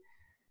chalky.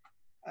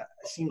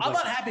 I'm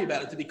not happy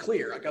about it, to be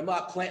clear. I'm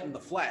not planting the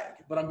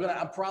flag, but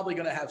I'm probably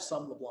gonna have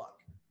some LeBlanc,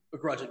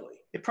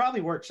 begrudgingly. It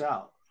probably works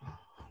out.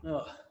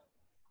 Probably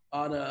not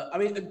on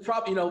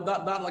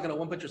a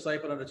one pitcher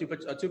site, but on a two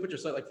pitcher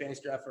site like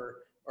FantasyDraft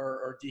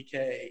or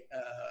DK.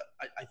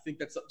 I think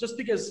that's just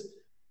because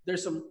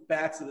there's some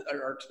bats that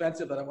are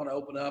expensive that I want to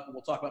open up, and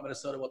we'll talk about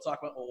Minnesota. We'll talk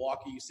about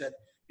Milwaukee. You said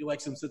you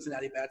like some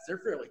Cincinnati bats; they're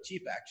fairly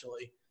cheap,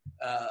 actually.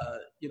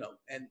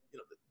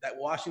 That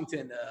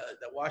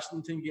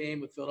Washington game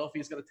with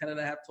Philadelphia's got a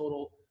 10.5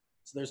 total.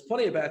 So there's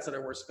plenty of bats that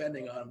are worth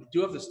spending on. We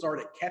do have to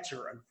start at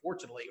catcher,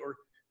 unfortunately. Or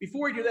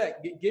before we do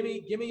that, give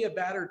me a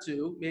bat or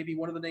two, maybe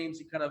one of the names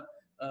you kind of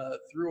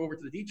threw over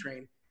to the D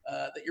train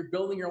that you're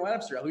building your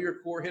lineups around. Who are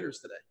your core hitters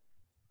today?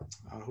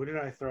 Who did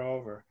I throw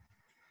over?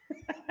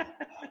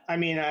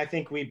 I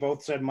think we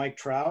both said Mike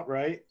Trout,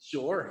 right?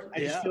 Sure. I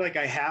just feel like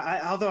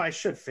although I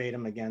should fade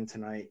him again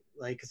tonight.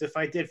 Because if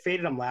I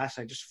faded him last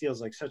night, it just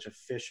feels like such a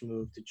fish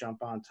move to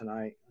jump on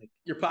tonight.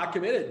 You're pot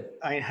committed.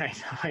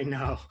 I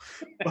know,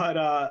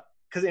 but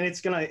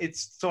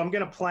so I'm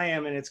gonna play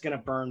him and it's gonna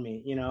burn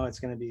me.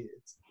 It's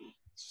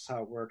just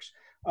how it works.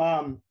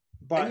 But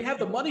and you have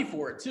the money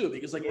for it too,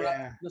 because we're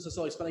not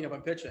necessarily spending up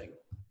on pitching.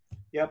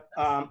 Yep.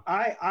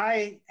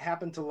 I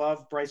happen to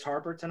love Bryce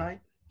Harper tonight.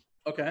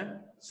 Okay,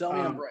 sell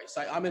me on Bryce.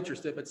 I'm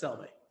interested, but sell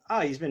me.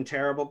 He's been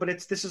terrible, but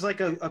this is a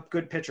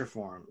good pitcher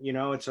for him.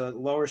 It's a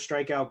lower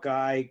strikeout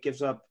guy,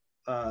 gives up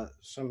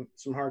some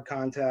hard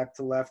contact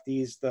to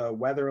lefties. The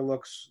weather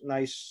looks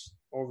nice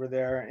over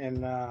there,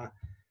 and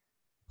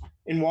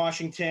in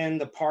Washington.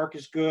 The park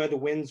is good. The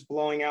wind's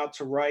blowing out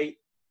to right.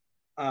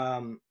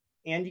 And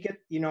you get,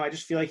 I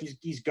just feel like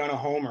he's gonna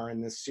homer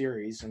in this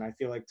series, and I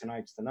feel like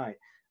tonight's the night.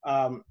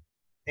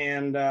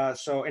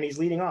 And he's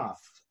leading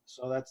off,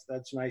 so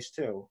that's nice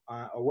too.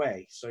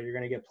 Away, so you're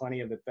gonna get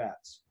plenty of at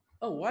bats.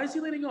 Oh, why is he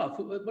leading off?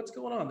 What's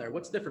going on there?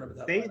 What's different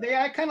about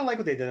that? I kind of like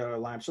what they did at our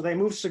line. So they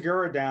moved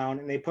Segura down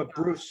and they put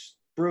Bruce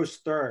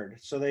third.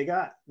 So they've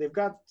got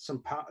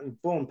some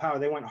power.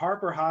 They went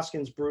Harper,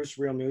 Hoskins, Bruce,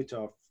 Real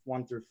Muto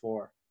 1 through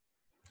 4.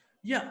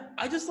 Yeah,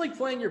 I just like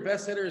playing your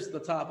best hitters at the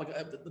top. Like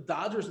the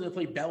Dodgers, and they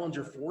play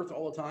Bellinger fourth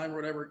all the time or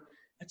whatever.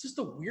 That's just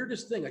the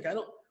weirdest thing. Like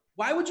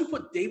why would you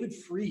put David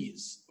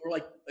Freese or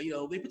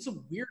they put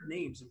some weird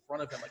names in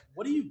front of him? Like,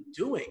 what are you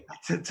doing?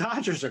 The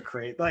Dodgers are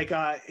great. Like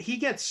he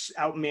gets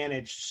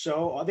outmanaged.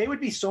 So they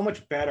would be so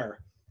much better.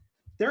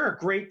 They're a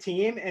great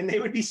team, and they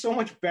would be so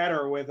much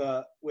better with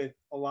a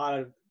lot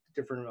of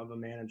different of a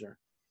manager.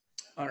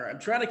 All right, I'm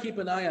trying to keep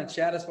an eye on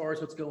chat as far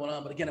as what's going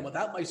on, but again, I'm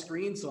without my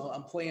screen, so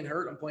I'm playing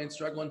hurt. I'm playing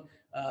struggling.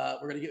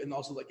 We're gonna get, and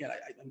also again, I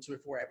mentioned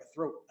before, I have a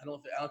throat. I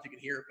don't know if you can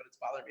hear it, but it's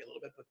bothering me a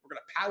little bit. But we're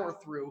gonna power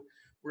through.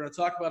 We're gonna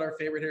talk about our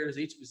favorite hitters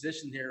each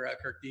position here,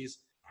 Kirk Dees.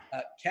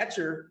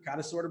 Catcher, kind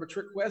of sort of a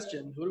trick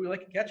question. Who do we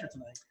like at catcher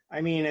tonight?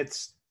 I mean,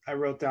 I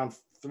wrote down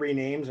 3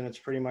 names, and it's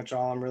pretty much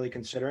all I'm really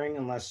considering,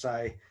 unless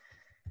let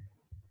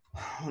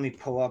me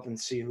pull up and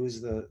see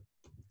who's the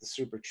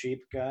super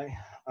cheap guy.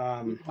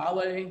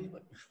 Mahle.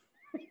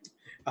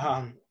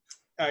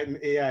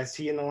 Yeah, is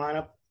he in the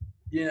lineup?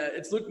 Yeah,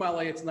 it's Luke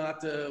Mahle. It's not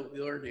the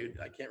other dude.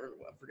 I can't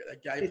remember. I forget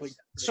that guy.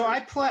 So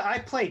I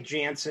play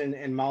Jansen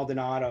and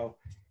Maldonado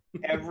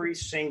every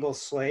single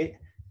slate,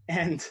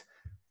 and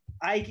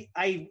I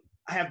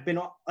have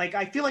been like,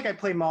 I feel like I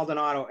play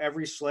Maldonado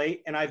every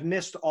slate, and I've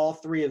missed all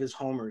 3 of his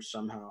homers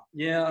somehow.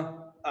 Yeah.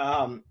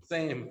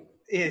 Same.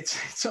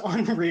 It's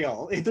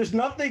unreal. There's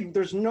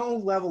no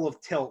level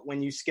of tilt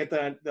when you get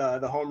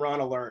the home run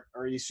alert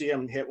or you see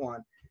him hit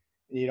one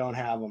and you don't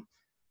have him.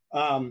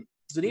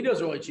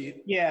 Zunino's really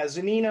cheap. Yeah,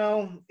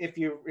 Zunino, if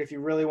you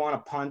really want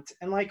to punt,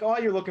 and like all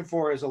you're looking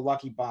for is a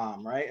lucky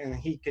bomb, right? And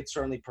he could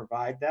certainly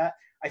provide that.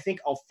 I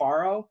think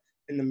Alfaro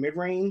in the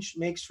mid-range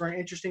makes for an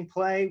interesting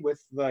play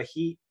with the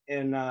Heat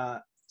in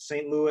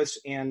St. Louis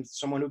and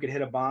someone who could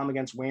hit a bomb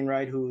against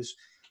Wainwright, who's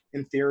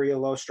in theory a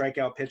low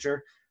strikeout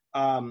pitcher.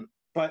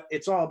 But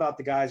it's all about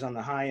the guys on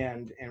the high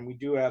end, and we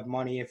do have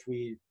money if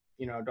we,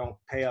 don't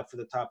pay up for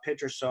the top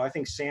pitcher. So I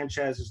think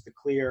Sanchez is the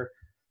clear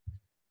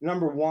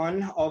number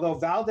 1. Although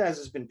Valdez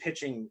has been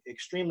pitching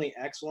extremely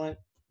excellent,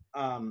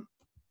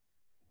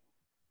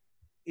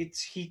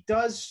 he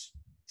does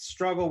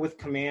struggle with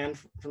command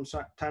from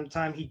time to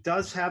time. He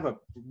does have a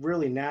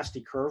really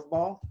nasty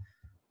curveball,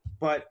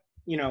 but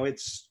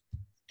it's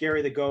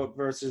Gary the Goat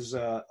versus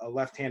a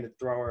left-handed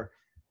thrower.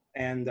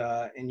 And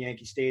in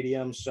Yankee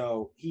Stadium,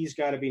 so he's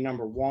got to be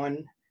number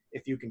 1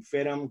 if you can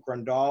fit him.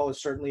 Grandal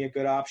is certainly a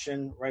good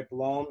option right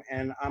below him,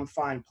 and I'm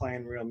fine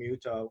playing Real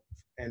Muto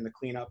in the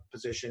cleanup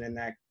position in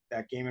that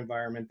game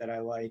environment that I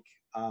like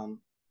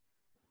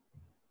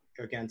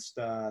against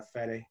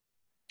Fede.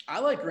 I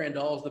like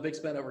Grandal as the big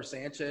spend over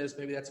Sanchez.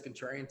 Maybe that's a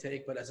contrarian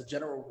take, but as a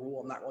general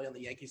rule, I'm not really on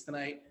the Yankees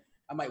tonight.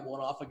 I might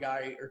one off a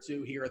guy or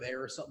 2 here or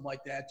there or something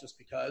like that just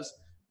because.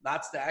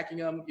 Not stacking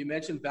them. You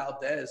mentioned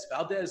Valdez.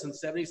 Valdez in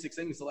 76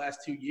 innings the last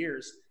 2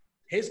 years,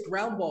 his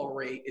ground ball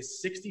rate is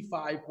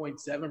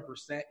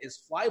 65.7%. His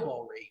fly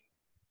ball rate,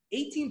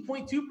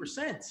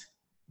 18.2%.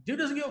 Dude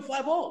doesn't give up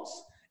fly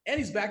balls. And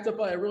he's backed up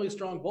by a really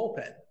strong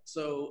bullpen.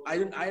 So I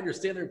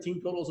understand their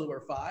team totals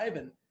over 5,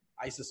 and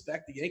I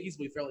suspect the Yankees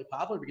will be fairly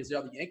popular because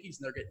they're the Yankees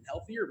and they're getting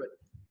healthier, but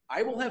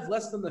I will have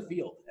less than the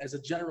field as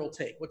a general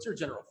take. What's your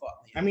general thought?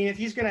 I mean, if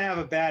he's going to have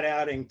a bad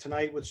outing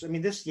tonight,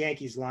 this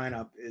Yankees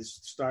lineup is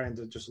starting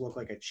to just look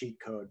like a cheat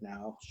code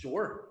now.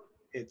 Sure.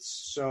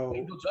 It's so –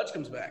 until Judge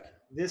comes back.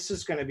 This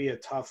is going to be a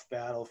tough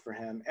battle for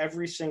him.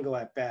 Every single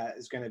at-bat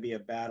is going to be a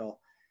battle,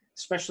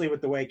 especially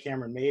with the way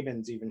Cameron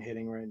Maben's even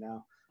hitting right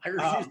now. I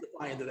refuse to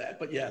buy into that,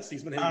 but yes,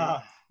 he's been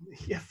hitting.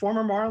 Yeah,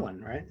 former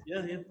Marlin, right?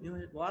 Yeah,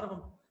 a lot of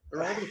them.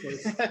 They're all over the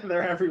place.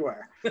 They're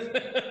everywhere.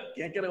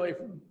 Can't get away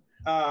from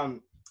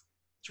them.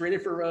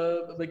 Traded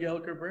for Miguel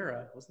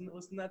Cabrera. Wasn't that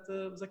was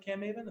that Cam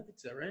Maven? I think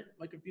so, right?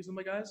 Am I confusing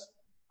my guys?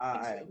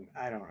 I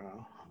don't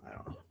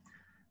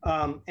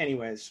know.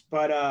 Anyways,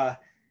 but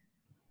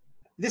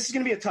this is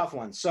going to be a tough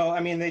one. So,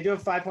 I mean, they do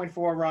have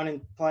 5.4 run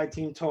implied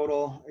team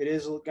total. It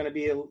is going to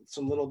be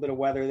some little bit of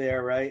weather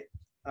there, right?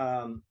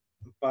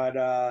 But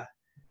I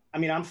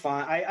mean, I'm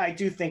fine. I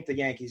do think the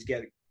Yankees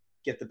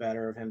get the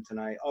better of him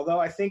tonight.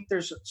 Although I think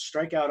there's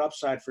strikeout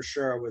upside for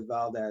sure with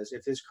Valdez.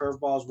 If his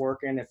curveball's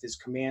working, if his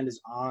command is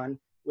on,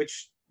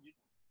 which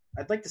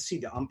I'd like to see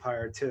the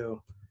umpire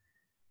too.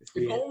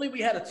 If only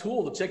we had a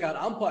tool to check out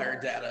umpire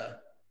data.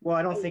 Well,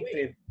 I don't think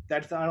they've. I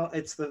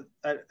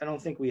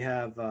don't think we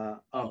have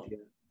ump yet.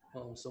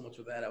 Oh, so much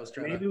for that. I was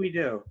trying. Maybe we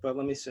do, but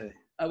let me see.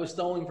 I was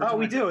stalling for. Oh,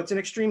 we do. It's an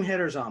extreme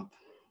hitters ump.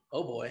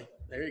 Oh boy,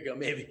 there you go.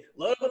 Maybe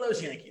load up on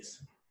those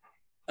Yankees.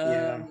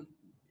 Yeah.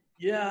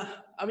 Yeah.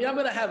 I mean, I'm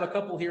going to have a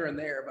couple here and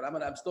there, but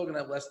I'm still going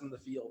to have less than the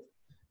field.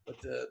 but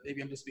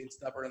maybe I'm just being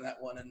stubborn in that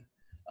one. And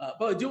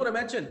but I do want to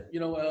mention,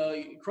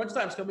 crunch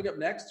time's coming up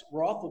next.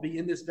 Roth will be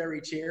in this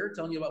very chair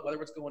telling you about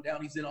whether it's going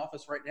down. He's in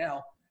office right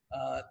now.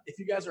 If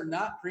you guys are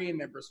not premium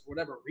members for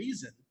whatever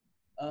reason,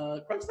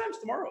 crunch time's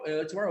tomorrow.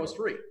 Tomorrow is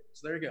free.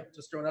 So there you go.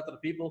 Just throwing out to the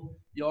people.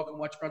 You all can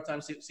watch crunch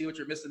time, see what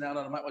you're missing out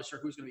on. I'm not sure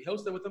who's going to be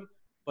hosted with them,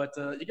 but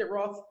you get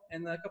Roth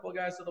and a couple of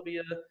guys that'll be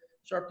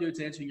sharp dudes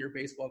answering your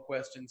baseball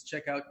questions.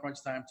 Check out crunch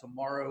time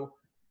tomorrow.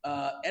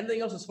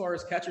 Anything else as far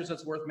as catchers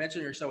that's worth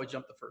mentioning, or shall we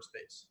jump to first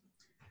base?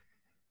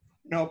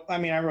 Nope. I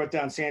mean, I wrote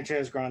down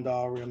Sanchez,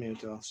 Grandal, Real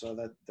Muto, so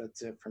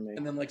that's it for me.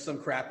 And then like some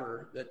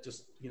crapper that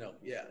just,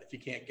 if you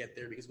can't get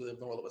there because we have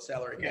no world of a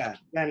salary cap. Yeah,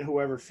 then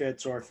whoever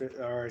fits, or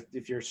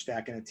if you're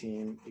stacking a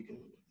team, you can,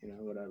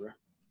 whatever.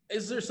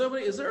 Is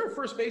there a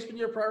first baseman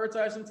you're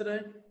prioritizing today?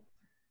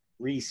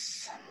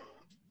 Reese.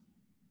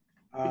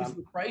 Because of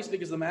the price,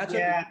 because of the matchup?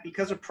 Yeah,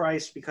 because of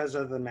price, because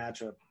of the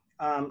matchup.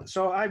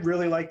 So I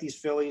really like these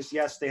Phillies.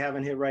 Yes, they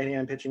haven't hit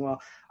right-hand pitching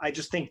well. I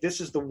just think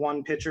this is the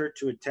one pitcher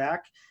to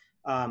attack.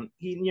 And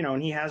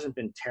he hasn't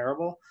been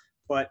terrible,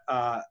 but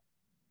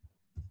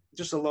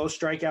just a low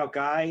strikeout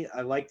guy.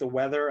 I like the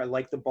weather. I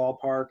like the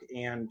ballpark.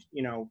 And,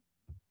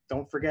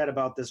 don't forget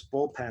about this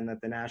bullpen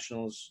that the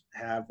Nationals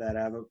have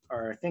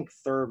are I think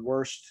third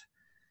worst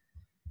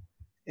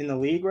in the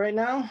league right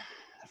now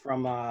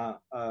from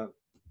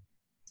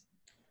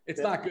it's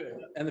not good.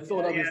 And the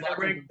Philadelphia's they're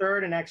ranked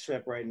third in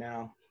xFIP right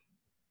now.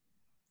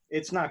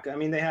 It's not good. I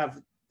mean, they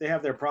have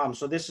their problems.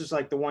 So this is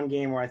like the one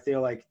game where I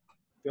feel like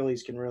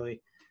Phillies can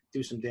really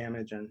do some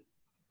damage. And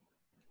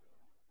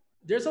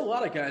there's a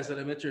lot of guys that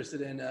I'm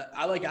interested in.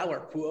 I like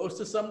Albert Pujols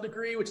to some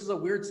degree, which is a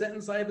weird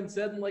sentence I haven't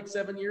said in like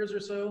 7 years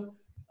or so.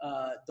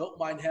 Don't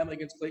mind him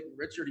against Clayton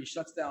Richard. He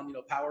shuts down,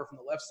 power from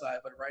the left side,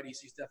 but righties,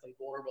 he's definitely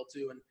vulnerable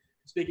too. And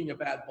speaking of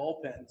bad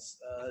bullpens,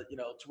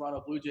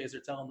 Toronto Blue Jays are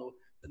telling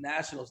the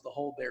Nationals to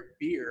hold their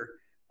beer,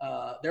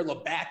 their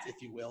Labatt,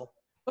 if you will.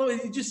 Oh,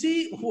 did you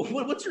see?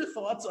 What's your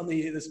thoughts on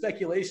the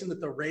speculation that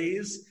the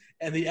Rays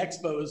and the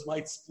Expos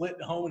might split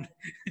home?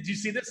 Did you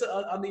see this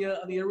on the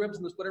interwebs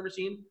and the Twitter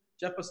machine?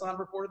 Jeff Passan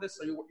reported this.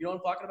 So you know what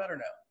I'm talking about or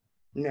no?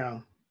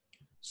 No.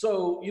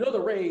 So the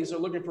Rays are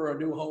looking for a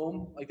new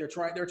home. Like they're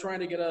trying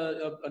to get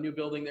a new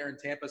building there in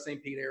Tampa,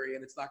 St. Pete area,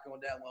 and it's not going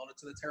down well. And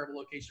it's in a terrible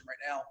location right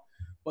now.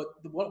 But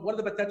one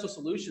of the potential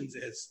solutions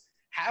is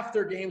half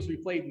their games will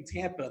be played in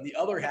Tampa, and the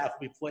other half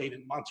will be played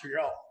in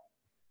Montreal.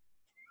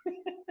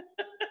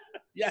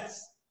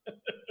 Yes.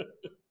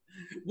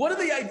 What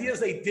are the ideas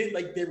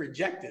they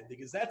rejected?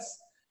 Because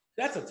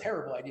that's a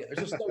terrible idea.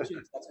 There's just no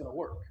chance that's going to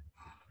work.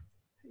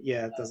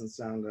 Yeah, it doesn't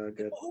sound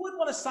good. Who would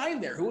want to sign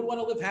there? Who would want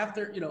to live half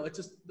their? It's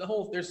just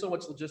there's so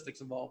much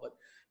logistics involved. But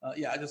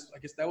I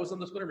guess that was on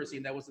the Twitter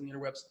machine. That was in the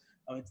interwebs.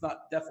 It's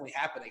not definitely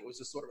happening. It was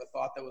just sort of a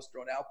thought that was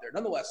thrown out there.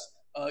 Nonetheless,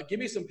 give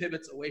me some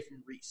pivots away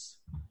from Reese.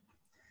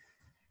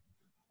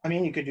 I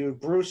mean, you could do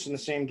Bruce in the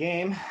same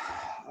game.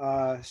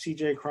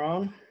 CJ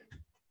Cron.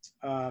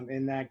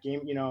 In that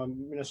game,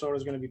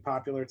 Minnesota's going to be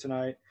popular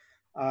tonight.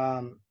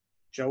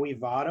 Joey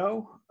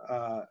Votto,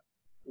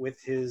 with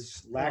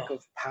his lack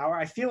of power,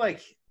 I feel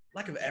like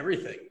lack of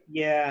everything.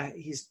 Yeah,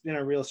 he's been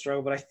a real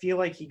struggle, but I feel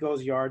like he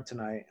goes yard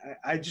tonight.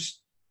 I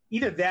just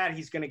either that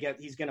he's going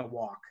to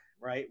walk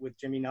right with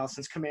Jimmy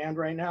Nelson's command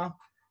right now.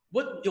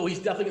 He's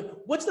definitely.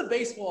 What's the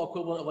baseball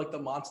equivalent of like the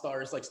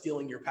Monstars like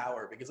stealing your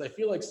power? Because I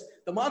feel like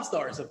the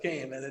Monstars have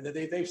came and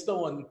they've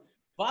stolen.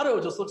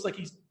 Votto just looks like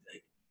he's.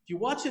 If you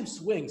watch him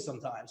swing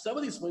sometimes, some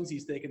of these swings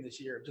he's taken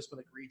this year have just been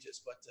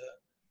egregious. But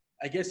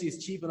I guess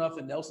he's cheap enough,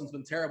 and Nelson's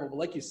been terrible. But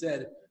like you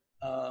said,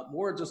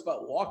 more just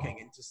about walking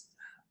and just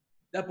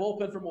that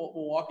bullpen from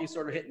Milwaukee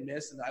sort of hit and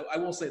miss. And I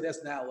will say this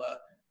now,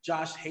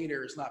 Josh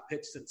Hader has not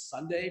pitched since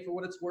Sunday for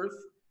what it's worth.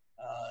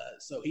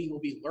 So he will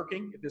be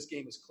lurking if this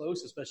game is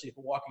close, especially if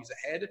Milwaukee's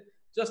ahead.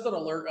 Just an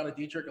alert on a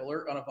Dietrich,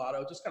 alert on a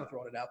Votto, just kind of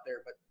throwing it out there.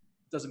 But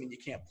doesn't mean you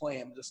can't play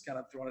him, just kind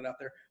of throwing it out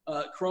there.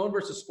 Cron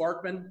versus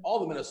Sparkman,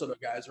 all the Minnesota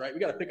guys, right? We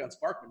got to pick on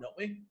Sparkman, don't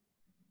we?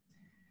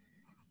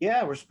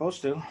 Yeah, we're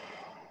supposed to.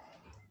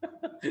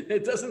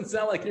 It doesn't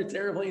sound like you're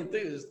terribly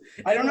enthused.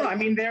 I don't know. I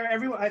mean,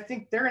 I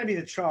think they're going to be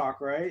the chalk,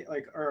 right?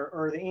 Like,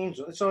 or the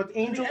Angels. So it's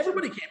Angels.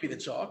 Everybody can't be the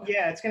chalk.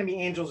 Yeah, it's going to be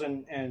Angels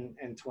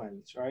and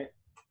Twins, right?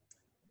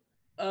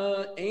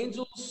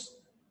 Angels.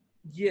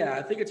 Yeah,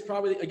 I think it's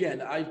probably,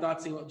 again, I've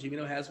not seen what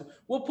Gimino has.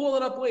 We'll pull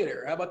it up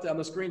later. How about on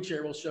the screen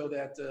share? We'll show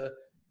that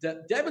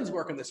Devin's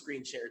working the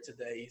screen share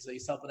today.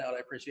 He's helping out. I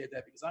appreciate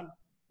that because I'm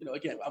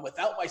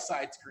without my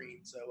side screen.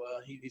 So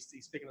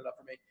he's picking it up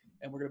for me.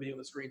 And we're going to be on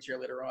the screen share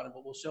later on, and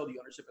we'll show the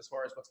ownership as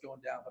far as what's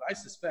going down. But I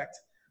suspect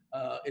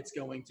it's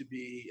going to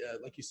be,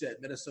 like you said,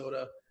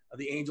 Minnesota.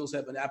 The Angels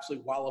have been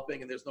absolutely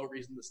walloping, and there's no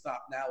reason to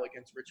stop now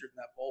against Richard in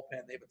that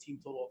bullpen. They have a team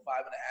total of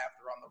 5.5.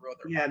 They're on the road.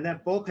 Yeah, and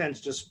that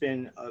bullpen's just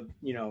been,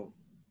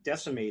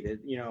 decimated,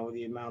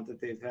 the amount that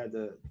they've had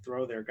to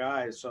throw their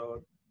guys.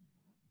 So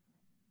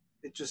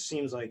it just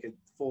seems like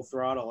it's full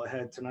throttle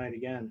ahead tonight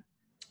again.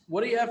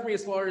 What do you have for me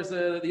as far as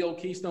the old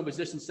Keystone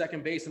position,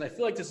 second base? And I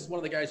feel like this is one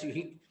of the guys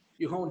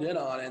you honed in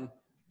on. And,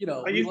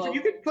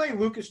 You could play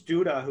Lucas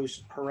Duda,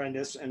 who's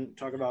horrendous, and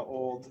talk about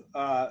old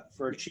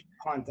for a cheap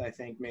punt. I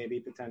think maybe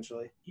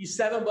potentially he's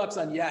 $7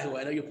 on Yahoo.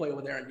 I know you play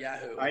over there on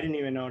Yahoo. I didn't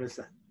even notice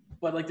that.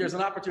 But there's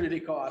an opportunity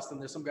cost, and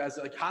there's some guys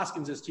that,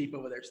 Hoskins is cheap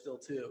over there still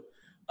too.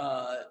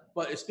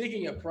 But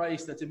speaking of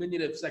price, the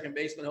diminutive second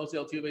baseman Jose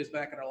Altuve is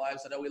back in our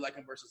lives. I know we like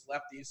him versus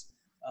lefties.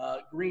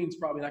 Green's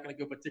probably not going to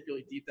go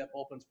particularly deep. That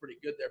bullpen's pretty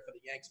good there for the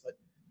Yanks, but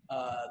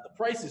the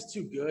price is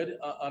too good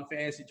on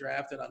fantasy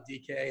draft and on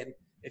DK. And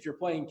if you're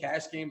playing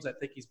cash games, I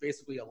think he's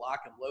basically a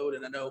lock and load.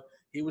 And I know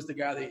he was the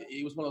guy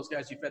he was one of those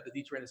guys you fed the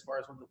D train as far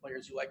as one of the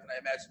players you liked. And I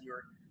imagine you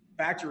were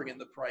factoring in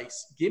the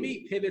price. Give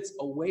me pivots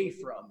away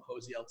from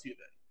Jose Altuve.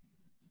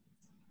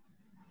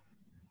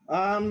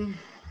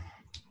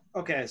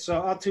 Okay, so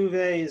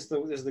Altuve is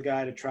the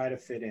guy to try to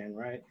fit in,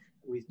 right?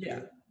 We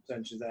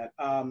mentioned that.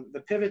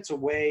 The pivots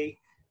away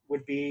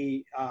would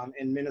be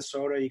in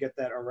Minnesota. You get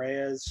that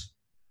Arraez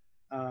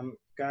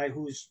guy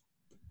who's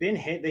been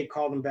hit. They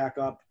called him back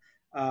up,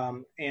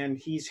 and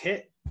he's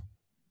hit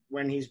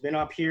when he's been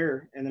up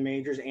here in the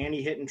majors, and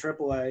he hit in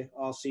AAA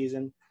all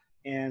season.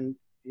 And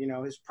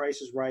his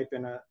price is ripe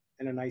in a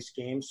nice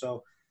game,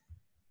 so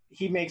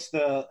he makes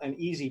an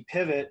easy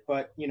pivot.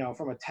 But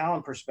from a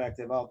talent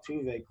perspective,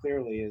 Altuve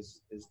clearly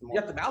is the more.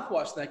 You have the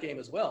mouthwash in that game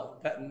as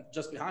well, Patton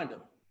just behind him.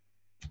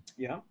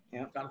 Yeah.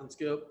 Jonathan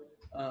Scoop.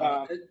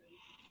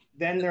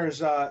 Then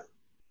there's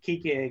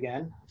Kike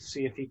again.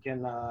 See if he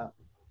can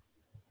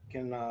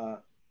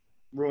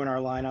ruin our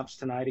lineups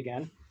tonight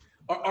again.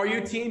 Are you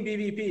team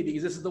BVP?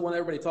 Because this is the one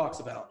everybody talks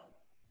about.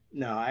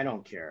 No, I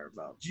don't care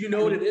about. Do you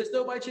know what it is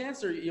though, by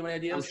chance, or you have any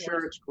idea? I'm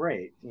sure it's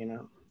great.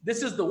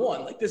 This is the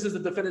one. This is the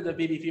definitive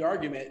BVP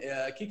argument.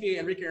 Kike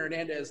Enrique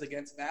Hernandez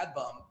against Mad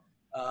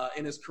Bum.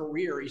 In his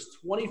career, he's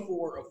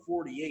 24 of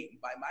 48.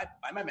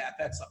 By my math,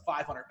 that's a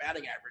 500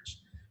 batting average.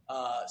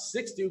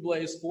 6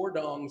 doubles, 4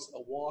 dongs,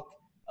 a walk,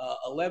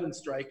 11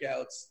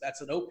 strikeouts.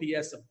 That's an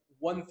OPS of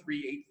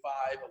 1.385,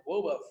 a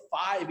WOBA of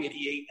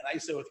 588, an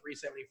ISO of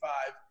 375.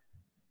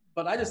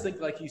 But I just think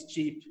he's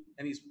cheap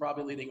and he's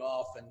probably leading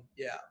off. And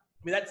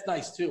that's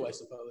nice too, I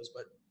suppose.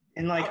 But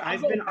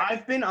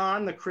I've been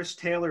on the Chris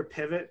Taylor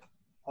pivot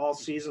all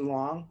season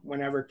long.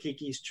 Whenever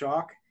Kiki's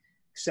chalk.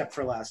 Except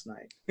for last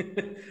night.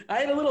 I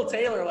had a little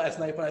Taylor last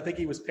night, but I think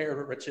he was paired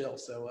with Rich-Hill,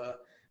 so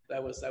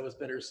that was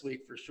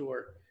bittersweet for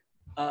sure.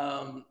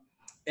 And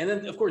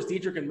then, of course,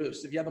 Dietrich and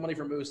Moose. If you have the money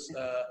for Moose,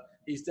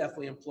 he's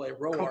definitely in play.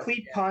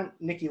 Complete punt,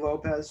 Nicky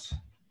Lopez,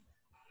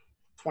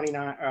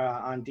 29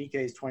 on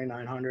DK's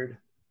 2,900.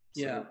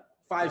 Yeah,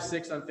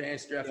 5.6 on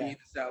FantasyDraft. Yeah. The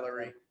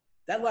salary.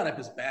 That lineup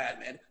is bad,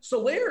 man.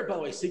 Soler, by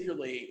the way,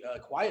 secretly,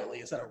 quietly,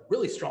 has had a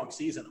really strong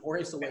season.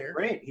 Jorge Soler.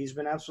 Great. He's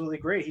been absolutely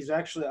great. He's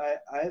actually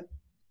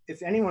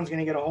if anyone's going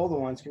to get a hold of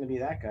one, it's going to be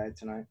that guy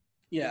tonight.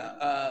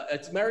 Yeah,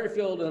 it's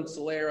Merrifield and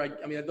Soler.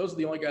 I mean, those are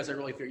the only guys I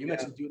really fear. You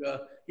mentioned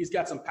Duda. He's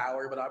got some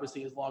power, but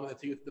obviously he's long in the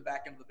tooth, the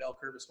back end of the bell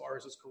curve as far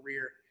as his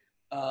career.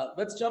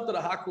 Let's jump to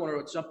the hot corner.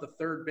 Let's jump to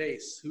third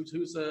base. Who's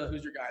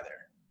your guy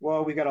there?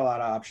 Well, we got a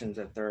lot of options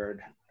at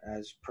third,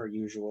 as per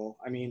usual.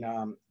 I mean,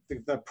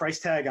 the price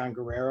tag on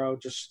Guerrero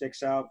just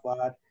sticks out,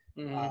 Vlad.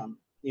 Mm-hmm.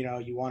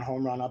 You want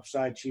home run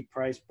upside, cheap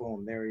price,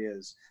 boom, there he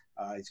is.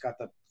 He's got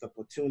the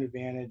platoon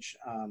advantage.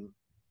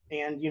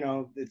 And,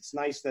 it's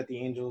nice that the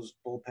Angels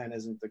bullpen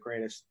isn't the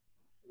greatest,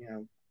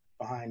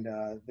 behind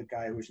the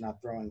guy who's not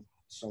throwing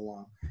so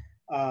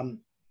long.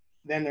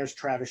 Then there's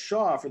Travis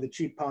Shaw for the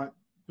cheap punt,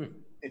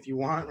 if you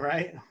want,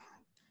 right?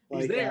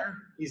 He's there.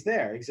 He's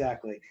there,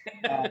 exactly.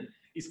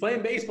 He's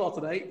playing baseball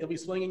tonight. He'll be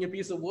swinging a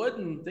piece of wood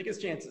and take his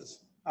chances.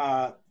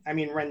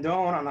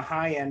 Rendon on the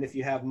high end, if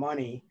you have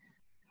money,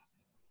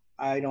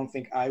 I don't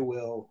think I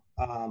will.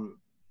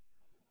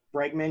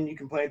 Bregman, you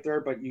can play at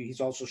third, but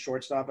he's also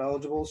shortstop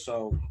eligible,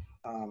 so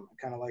I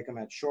kind of like him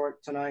at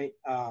short tonight.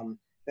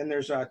 Then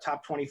there's a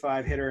top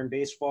 25 hitter in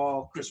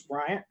baseball, Chris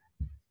Bryant,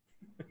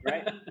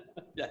 right?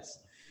 Yes.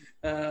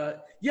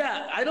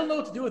 I don't know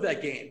what to do with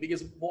that game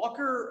because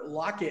Walker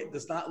Lockett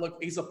does not look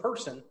 – he's a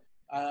person.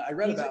 I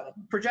read about him.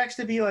 Projects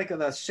to be like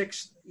the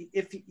sixth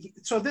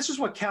 – so this is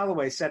what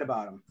Callaway said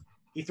about him.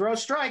 He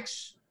throws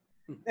strikes –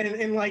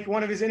 in like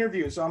one of his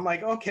interviews. So I'm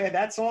like, okay,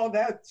 that's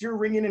your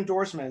ringing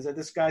endorsement is that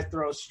this guy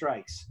throws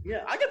strikes.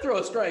 Yeah, I can throw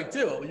a strike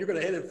too. You're going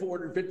to hit it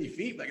 450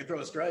 feet, but I can throw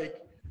a strike.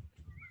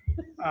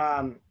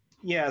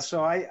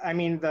 So I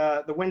mean,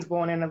 the wind's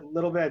blowing in a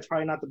little bit. It's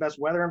probably not the best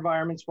weather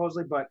environment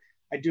supposedly, but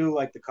I do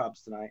like the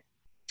Cubs tonight.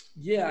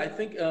 Yeah, I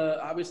think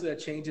obviously that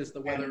changes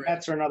the weather. And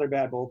Mets are another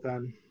bad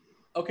bullpen.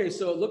 Okay,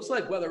 so it looks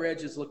like Weather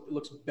Edge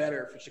looks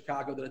better for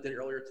Chicago than it did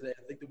earlier today.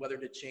 I think the weather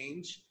did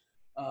change.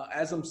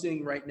 As I'm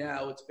seeing right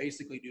now, it's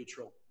basically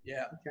neutral.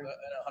 Yeah, okay.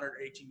 At a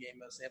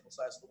 118-game sample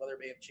size, the weather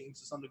may have changed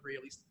to some degree,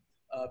 at least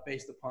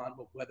based upon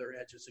what Weather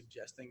Edge is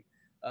suggesting.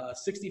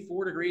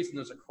 64 degrees, and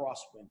there's a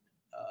crosswind.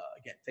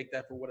 Again, take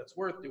that for what it's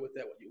worth. Do with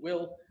that what you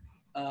will.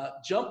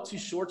 Jump to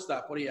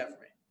shortstop. What do you have for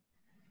me?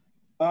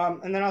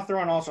 And then I'll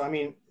throw in also, I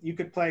mean, you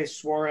could play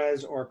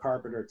Suarez or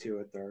Carpenter, too,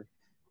 at third.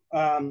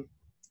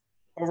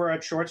 Over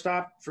at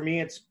shortstop, for me,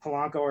 it's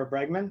Polanco or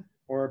Bregman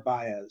or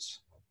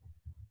Baez.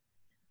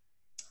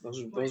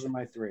 Those are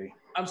my three.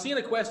 I'm seeing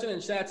a question in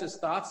chat says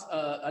thoughts.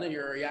 I know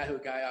you're a Yahoo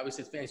guy.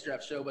 Obviously, it's Fantasy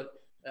Draft show, but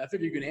I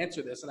figured you can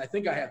answer this, and I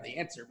think I have the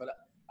answer, but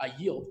I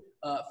yield.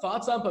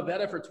 Thoughts on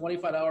Pivetta for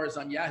 $25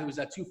 on Yahoo? Is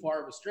that too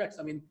far of a stretch?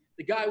 I mean,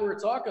 the guy we're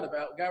talking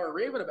about, the guy we're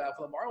raving about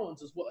for the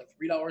Marlins is what, like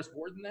 $3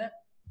 more than that?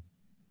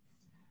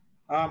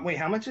 Wait,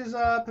 how much is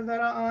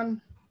Pivetta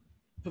on?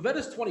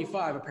 Pavetta's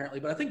 25 apparently,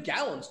 but I think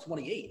Gallen's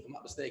 28, if I'm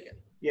not mistaken.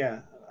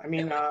 Yeah, I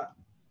mean,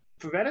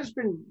 Pavetta's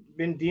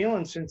been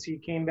dealing since he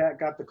came back,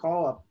 got the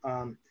call up.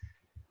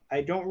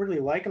 I don't really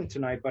like him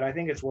tonight, but I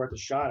think it's worth a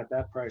shot at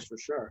that price for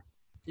sure.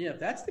 Yeah, if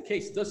that's the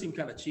case, it does seem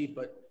kind of cheap,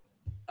 but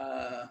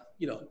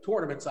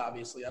tournaments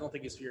obviously. I don't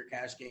think it's for your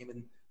cash game,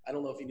 and I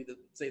don't know if you need to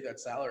save that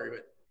salary,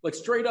 but like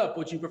straight up,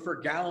 would you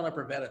prefer Gallen or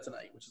Pivetta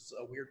tonight? Which is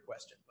a weird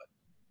question, but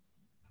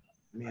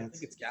I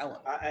think it's Gallen.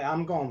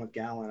 I'm going with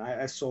Gallen.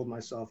 I sold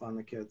myself on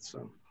the kid,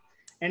 so.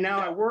 And now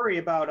I worry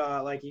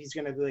about like he's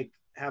going to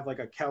have like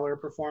a Keller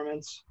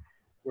performance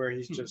where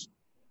he's just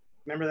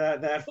remember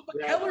that.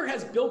 But Keller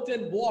has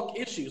built-in walk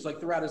issues like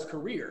throughout his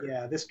career.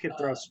 Yeah, this kid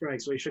throws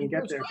strikes, so he shouldn't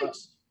get there.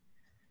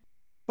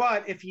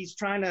 But if he's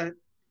trying to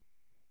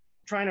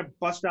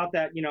bust out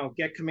that,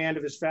 get command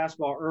of his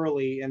fastball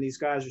early, and these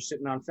guys are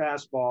sitting on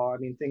fastball, I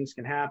mean, things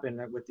can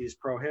happen with these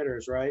pro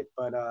hitters, right?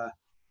 But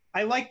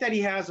I like that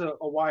he has a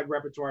wide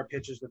repertoire of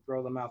pitches to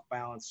throw them off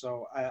balance,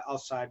 so I'll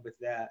side with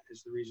that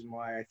is the reason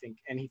why I think,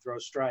 and he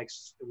throws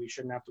strikes, we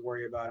shouldn't have to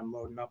worry about him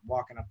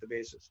walking up the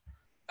bases.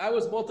 I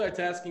was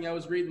multitasking. I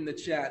was reading the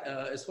chat.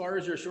 As far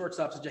as your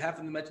shortstops, did you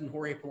happen to mention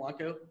Jorge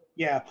Polanco?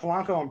 Yeah,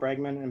 Polanco and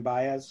Bregman and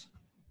Baez.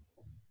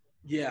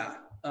 Yeah,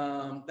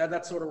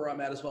 that's sort of where I'm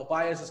at as well.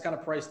 Baez is kind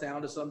of priced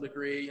down to some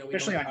degree.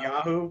 Especially on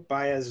Yahoo,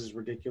 Baez is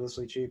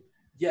ridiculously cheap.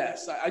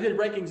 Yes, I did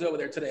rankings over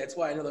there today. That's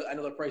why I know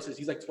the prices.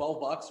 He's like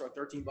 $12 or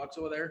 $13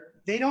 over there.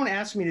 They don't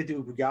ask me to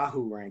do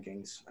Yahoo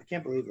rankings. I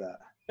can't believe that.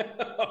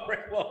 All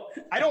right, well,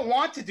 I don't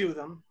want to do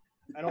them.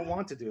 I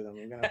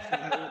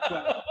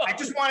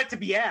just want it to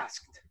be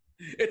asked.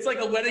 It's like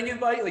a wedding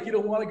invite. Like you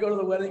don't want to go to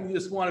the wedding. You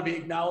just want to be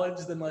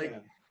acknowledged.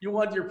 And you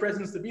want your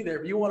presence to be there,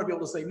 but you want to be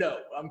able to say, no,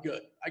 I'm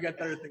good. I got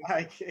better things.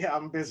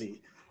 I'm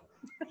busy.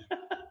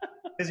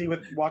 Busy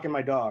with walking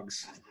my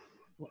dogs.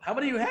 How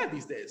many do you have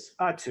these days?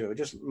 Two.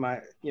 Just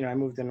I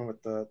moved in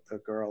with the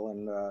girl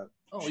and.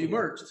 You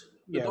merged.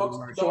 The dogs.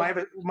 Merged. So I have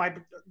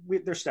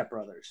they're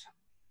stepbrothers.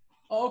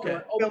 Oh, okay.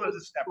 Bill is a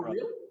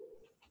stepbrother.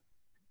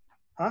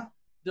 Huh?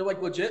 They're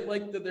like legit,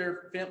 like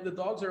the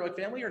dogs are like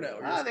family or no?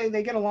 Or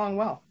they get along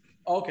well.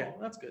 Oh, okay,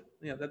 that's good.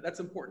 Yeah,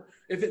 that's important.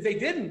 If they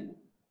didn't,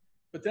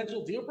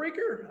 potential deal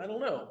breaker? I don't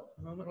know.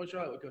 I'm not really sure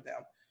how it would go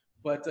down.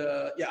 But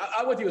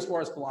I'm with you as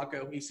far as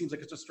Polanco. He seems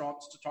like it's a strong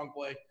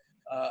play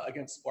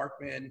against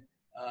Sparkman.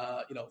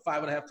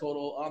 5.5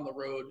 total on the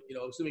road.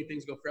 Assuming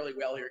things go fairly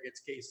well here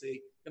against KC,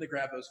 going to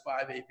grab those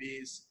 5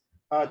 ABs.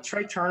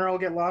 Trey Turner will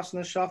get lost in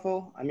the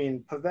shuffle. I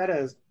mean,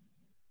 Pivetta is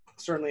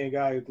certainly a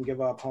guy who can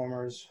give up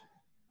homers.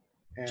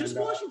 And, just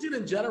Washington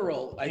in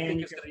general, I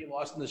think is going to be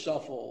lost in the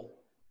shuffle.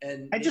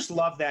 And I just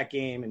love that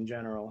game in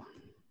general.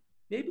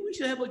 Maybe we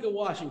should have like a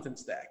Washington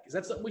stack. Is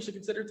that something we should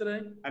consider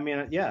today? I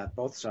mean, yeah,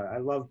 both sides. I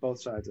love both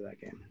sides of that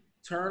game.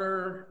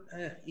 Turner,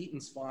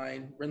 Eaton's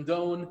fine.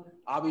 Rendon,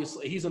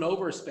 obviously, he's an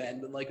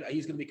overspend, and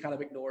he's going to be kind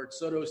of ignored.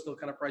 Soto is still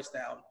kind of priced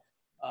down.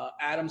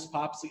 Adams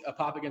pop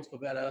against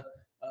Pivetta,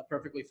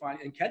 perfectly fine.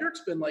 And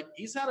Kendrick's been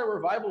he's had a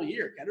revival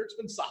year. Kendrick's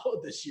been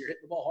solid this year,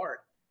 hitting the ball hard.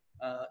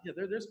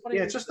 There's plenty.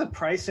 Yeah, it's just the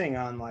pricing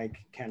on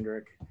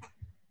Kendrick.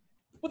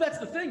 Well, that's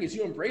the thing is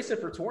you embrace it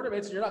for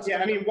tournaments, and you're not.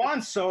 Yeah, I mean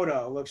Juan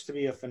Soto looks to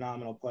be a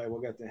phenomenal play.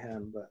 We'll get to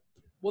him, but.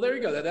 Well, there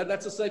you go.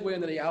 That's a segue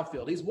into the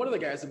outfield. He's one of the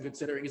guys I'm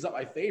considering. He's not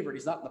my favorite.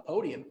 He's not in the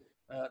podium.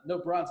 No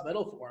bronze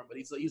medal for him, but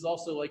he's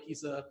also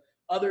he's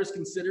others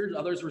considered,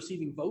 others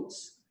receiving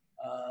votes.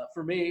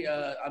 For me,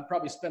 I'm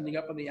probably spending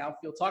up on the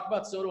outfield. Talk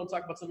about Soto and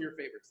talk about some of your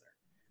favorites there.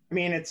 I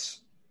mean,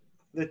 it's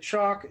the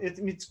chalk.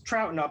 It's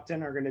Trout and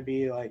Upton are going to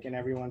be in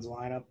everyone's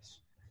lineups.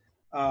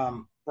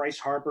 Bryce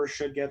Harper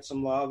should get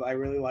some love. I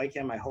really like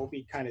him. I hope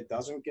he kind of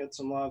doesn't get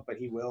some love, but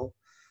he will.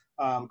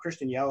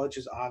 Christian Yelich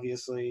is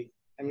obviously.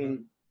 I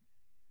mean.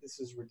 This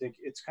is ridiculous.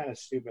 It's kind of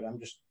stupid. I'm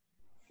just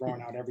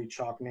throwing out every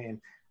chalk name.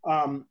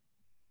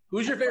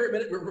 Who's your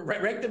favorite?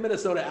 Rank the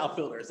Minnesota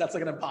outfielders. That's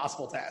an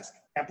impossible task.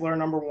 Kepler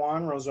number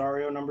 1,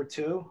 Rosario number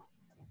 2,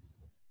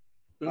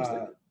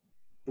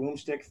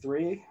 Boomstick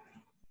 3.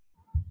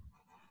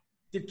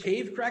 Did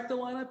Cave crack the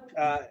lineup?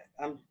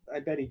 I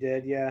bet he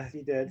did. Yeah,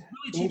 he did.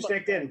 Really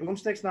Boomstick didn't.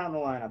 Boomstick's not in the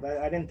lineup.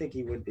 I didn't think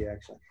he would be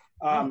actually.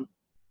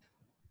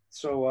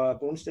 So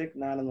Boomstick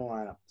not in the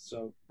lineup.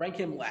 So rank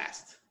him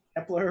last.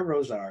 Kepler,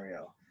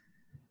 Rosario.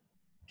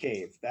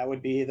 Cave. That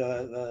would be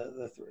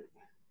the 3.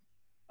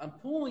 I'm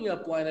pulling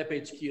up lineup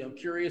HQ. I'm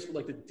curious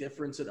what the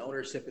difference in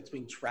ownership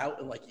between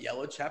Trout and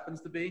Yelich happens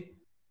to be.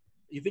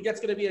 You think that's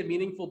going to be a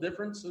meaningful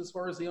difference as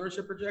far as the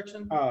ownership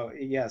projection? Oh,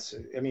 yes.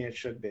 I mean, it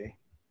should be.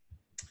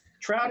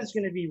 Trout is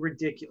going to be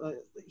ridiculous.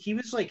 He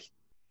was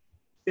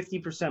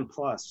 50%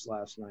 plus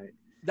last night.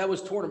 That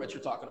was tournaments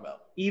you're talking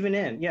about. Even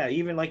in the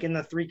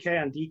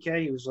 3K on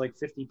DK, he was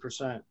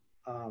 50%.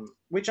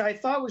 which I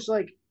thought was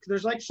like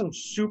there's like some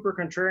super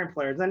contrarian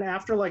players. Then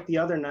after like the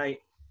other night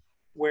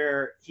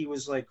where he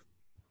was like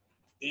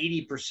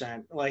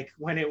 80%, like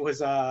when it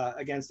was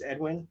against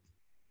Edwin,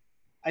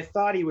 I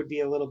thought he would be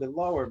a little bit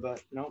lower,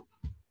 but no.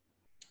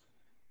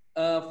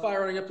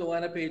 Firing up the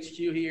lineup HQ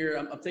here.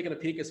 I'm taking a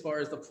peek as far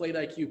as the Plate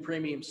IQ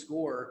premium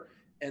score.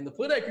 And the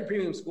Plate IQ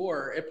premium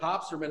score, it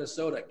pops for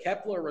Minnesota.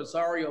 Kepler,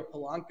 Rosario,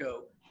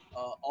 Polanco,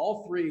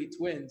 all three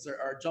Twins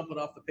are jumping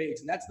off the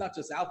page. And that's not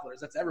just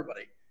outfielders. That's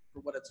everybody for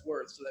what it's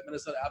worth. So that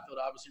Minnesota outfield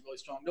obviously really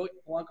strong. No,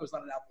 Polanco's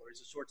not an outfielder.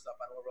 He's a shortstop.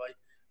 I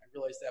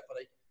realize that. But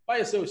by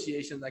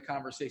association, that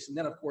conversation.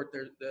 Then, of course,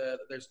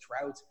 there's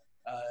Trout.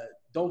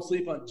 Don't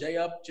sleep on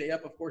J-Up.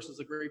 J-Up, of course, is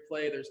a great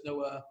play. There's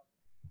no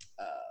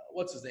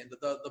what's his name?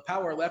 The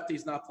power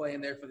lefty's not playing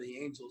there for the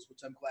Angels, which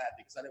I'm glad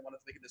because I didn't want to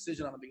make a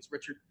decision on him because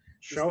Richard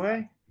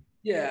Shohei?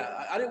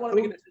 Yeah, I didn't want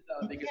to make a decision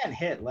on him He because can't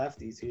hit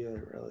lefties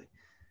either, really.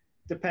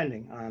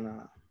 Depending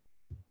on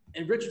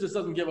and Richard just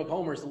doesn't give up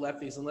homers to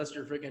lefties unless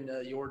you're freaking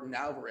Jordan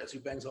Alvarez, who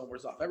bangs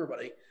homers off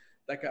everybody.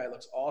 That guy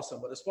looks awesome.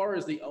 But as far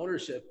as the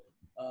ownership,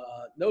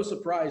 no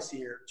surprise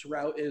here.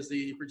 Trout is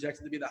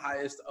projected to be the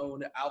highest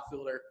owned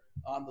outfielder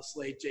on the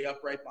slate. Jay up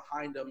right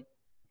behind him.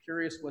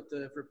 Curious we're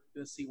going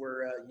to see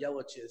where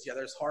Yelich is. Yeah,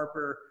 there's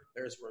Harper.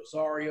 There's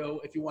Rosario.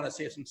 If you want to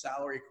save some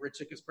salary,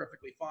 Grichuk is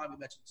perfectly fine. We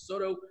mentioned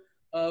Soto.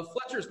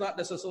 Fletcher's not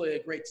necessarily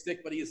a great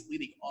stick, but he is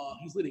leading off.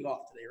 He's leading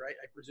off today, right?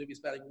 I presume he's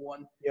batting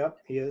 1. Yep,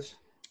 he is.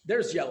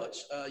 There's Yelich.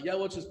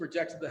 Yelich is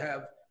projected to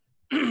have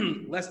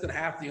less than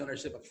half the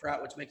ownership of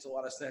Trout, which makes a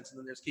lot of sense. And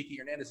then there's Kiki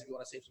Hernandez if you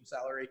want to save some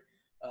salary.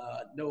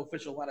 No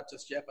official lineup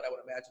just yet, but I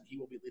would imagine he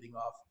will be leading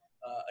off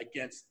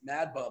against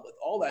Mad Bub with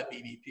all that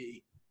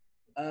BBP.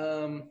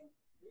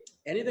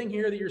 Anything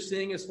here that you're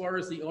seeing as far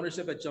as the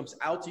ownership that jumps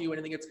out to you?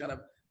 Anything that's kind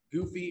of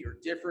goofy or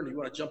different? Or you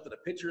want to jump to the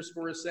pitchers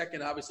for a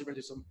second? Obviously, we're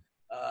going to do some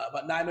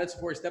about 9 minutes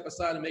before we step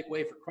aside and make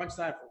way for crunch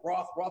time for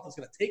Roth. Roth is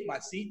going to take my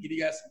seat, give you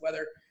guys some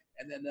weather,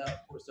 and then,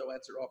 of course, they'll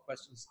answer all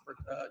questions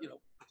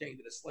pertaining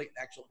to the slate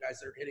and actual guys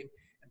that are hitting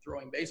and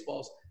throwing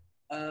baseballs.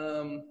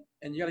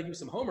 And you got to give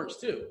some homers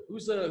too.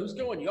 Who's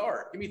going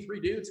yard? Give me 3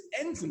 dudes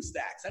and some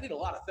stacks. I need a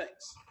lot of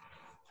things.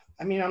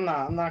 I mean, I'm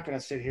not going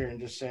to sit here and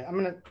just say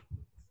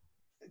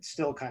it's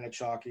still kind of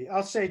chalky.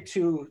 I'll say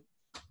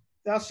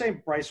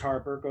Bryce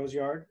Harper goes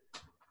yard.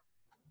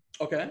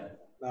 Okay.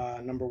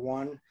 Number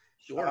 1.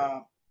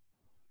 Sure.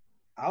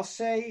 I'll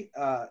say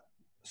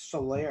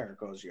Soler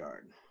goes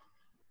yard.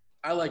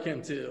 I like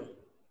him too.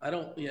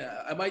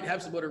 I might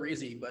have some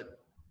Odorizzi,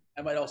 but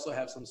I might also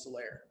have some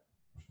Soler.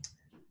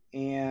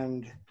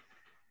 And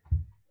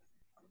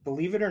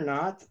believe it or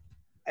not,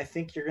 I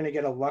think you're going to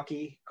get a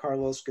lucky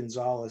Carlos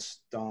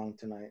Gonzalez dong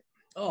tonight.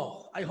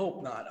 Oh, I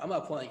hope not. I'm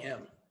not playing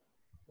him.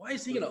 Why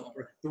is he going to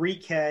homer?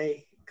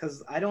 3K,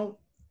 because I don't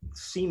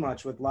see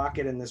much with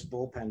Lockett in this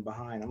bullpen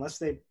behind. If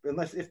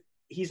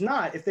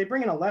they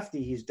bring in a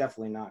lefty, he's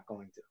definitely not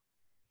going to.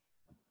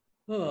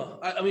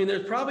 I mean,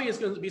 there probably is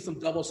going to be some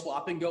double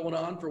swapping going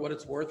on for what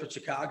it's worth with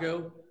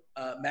Chicago.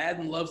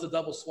 Madden loves the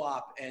double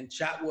swap, and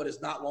Chatwood is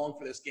not long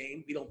for this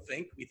game. We don't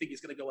think. We think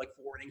he's going to go like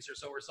 4 innings or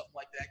so or something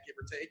like that, give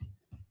or take.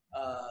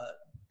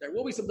 There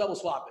will be some double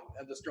swapping.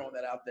 I'm just throwing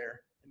that out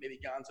there. And maybe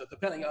Gonzo,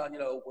 depending on,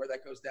 where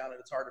that goes down, and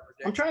it's hard to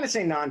predict. I'm trying to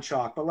say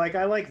non-chalk, but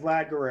I like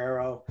Vlad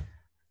Guerrero,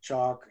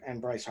 chalk,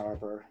 and Bryce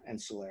Harper and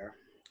Soler.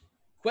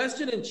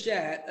 Question in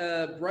chat,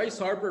 Bryce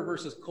Harper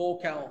versus Cole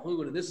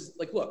Calhoun. And this is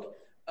look,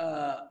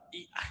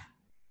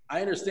 I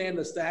understand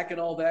the stack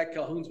and all that.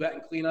 Calhoun's batting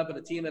cleanup in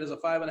a team that is a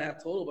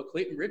 5.5 total, but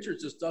Clayton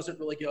Richards just doesn't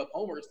really give up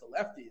homers to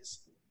lefties.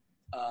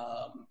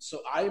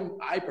 So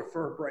I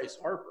prefer Bryce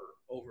Harper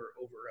over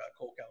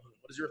Cole Calhoun.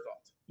 What is your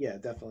thoughts? Yeah,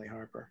 definitely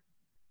Harper.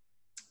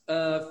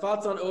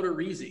 Thoughts on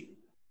Odorizzi?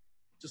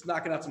 Just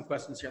knocking out some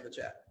questions here in the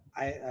chat.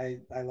 I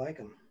like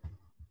him.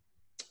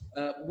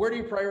 Where do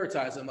you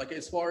prioritize him?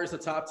 As far as the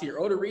top tier,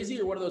 Odorizzi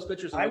or one of those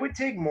pitchers? I would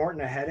take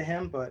Morton ahead of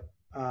him, but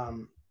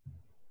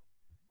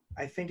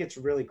I think it's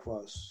really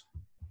close.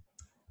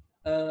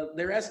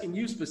 They're asking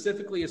you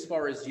specifically as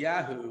far as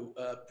Yahoo,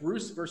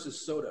 Bruce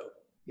versus Soto.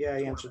 Yeah,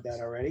 I answered that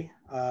already.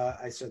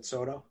 I said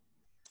Soto.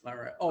 All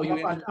right. Oh,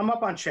 I'm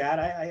up on chat.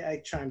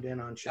 I chimed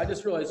in on chat. I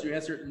just realized you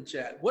answered it in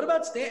chat. What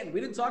about Stanton?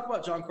 We didn't talk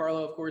about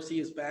Giancarlo. Of course, he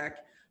is back,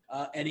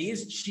 and he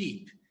is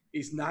cheap.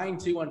 He's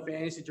 9-2 on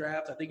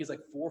FantasyDraft. I think he's 4-4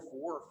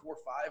 or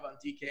 4-5 on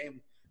DK. And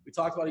we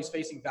talked about he's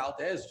facing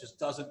Valdez, just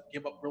doesn't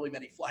give up really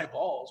many fly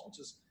balls, which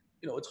is,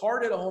 it's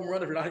hard to hit a home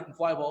run if you're not hitting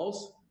fly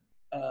balls.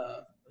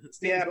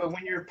 Yeah, but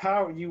when you're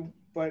power, you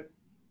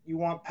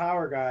want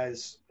power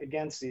guys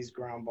against these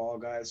ground ball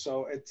guys.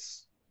 So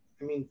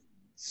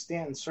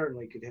Stanton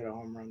certainly could hit a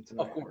home run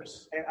tonight. Of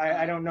course.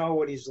 I don't know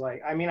what he's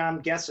like. I mean, I'm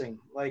guessing,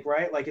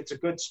 right? It's a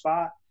good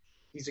spot.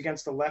 He's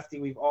against the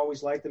lefty. We've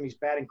always liked him. He's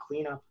batting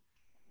cleanup.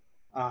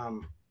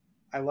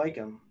 I like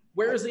him.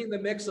 Where is he in the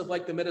mix of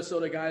the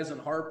Minnesota guys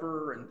and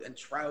Harper and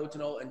Trout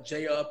and all and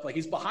Jay up?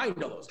 He's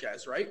behind all those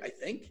guys, right? I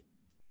think.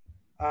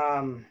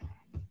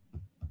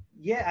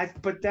 Yeah,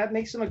 but that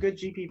makes him a good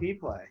GPP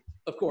play.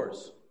 Of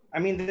course. I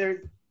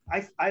mean,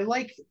 I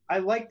like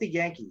the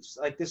Yankees.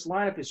 This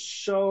lineup is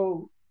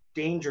so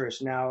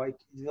dangerous now.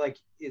 Like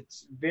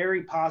it's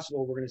very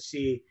possible we're going to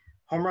see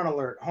home run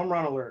alert, home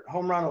run alert,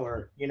 home run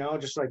alert.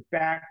 Just like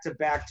back to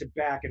back to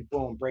back, and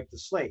boom, break the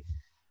slate.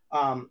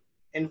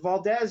 And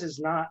Valdez is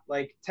not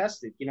like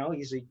tested.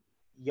 He's a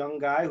young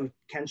guy who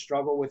can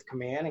struggle with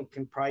command and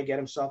can probably get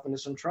himself into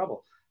some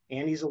trouble.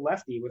 And he's a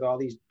lefty with all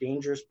these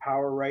dangerous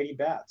power righty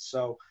bats.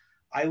 So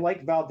I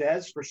like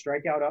Valdez for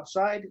strikeout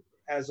upside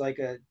as like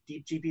a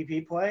deep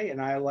GPP play,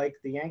 and I like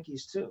the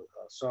Yankees too.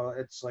 So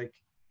it's like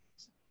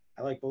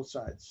I like both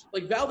sides.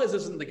 Like Valdez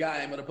isn't the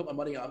guy I'm going to put my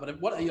money on,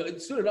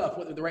 but soon enough,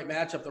 with the right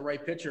matchup, the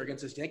right pitcher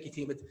against this Yankee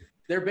team,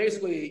 they're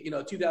basically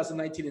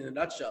 2019 in a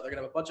nutshell. They're going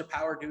to have a bunch of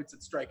power dudes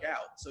that strike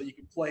out, so you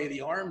can play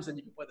the arms and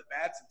you can play the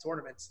bats in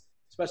tournaments,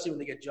 especially when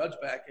they get Judge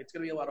back. It's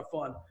going to be a lot of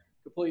fun.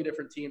 Completely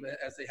different team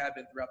as they have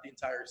been throughout the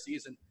entire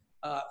season.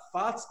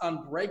 Thoughts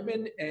on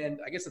Bregman and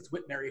I guess it's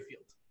Whit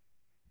Merrifield?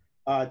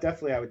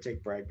 Definitely, I would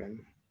take Bregman.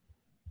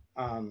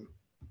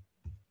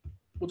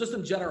 Well, just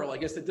in general, I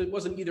guess it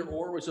wasn't either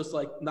or. It was just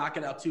like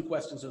knocking out two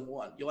questions in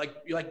one. You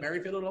like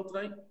Merrifield at all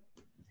tonight?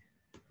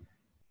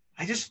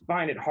 I just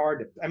find it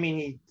hard.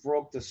 He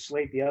broke the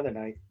slate the other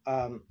night.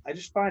 I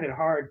just find it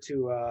hard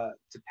to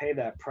pay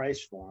that price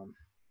for him.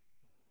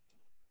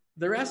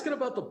 They're asking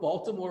about the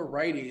Baltimore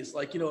righties,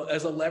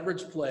 as a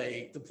leverage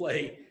play to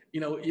play.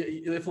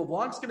 If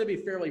LeBlanc's going to be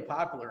fairly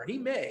popular, and he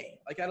may,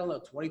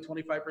 20,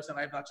 25%.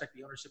 I have not checked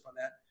the ownership on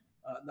that.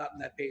 Not in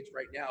that page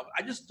right now. But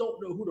I just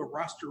don't know who to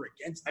roster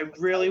against. I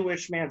really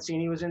wish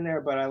Mancini was in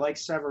there, but I like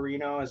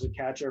Severino as a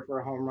catcher for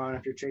a home run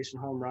if you're chasing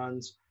home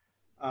runs.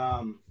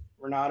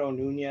 Renato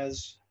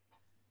Nunez.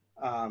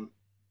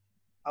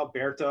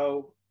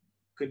 Alberto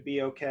could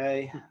be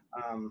okay.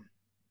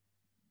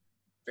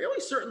 Fairly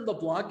certain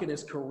LeBlanc in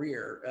his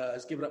career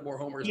has given up more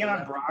homers.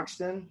 Deion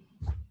Broxton.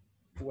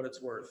 For what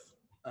it's worth.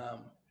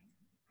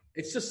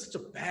 It's just such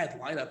a bad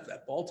lineup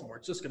that Baltimore.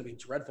 It's just going to be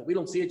dreadful. We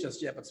don't see it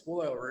just yet, but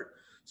spoiler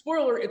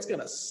alert, it's going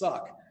to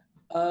suck.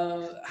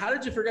 How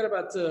did you forget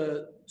about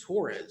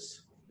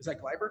Torres? Is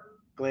that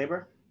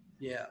Glaber?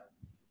 Yeah.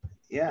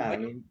 Yeah,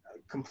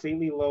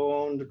 completely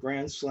low-owned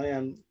grand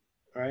slam,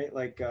 right?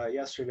 Like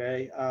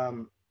yesterday.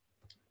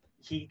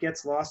 He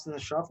gets lost in the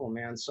shuffle,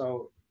 man.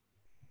 So,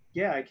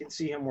 yeah, I can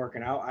see him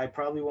working out. I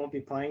probably won't be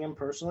playing him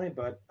personally,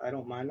 but I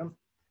don't mind him.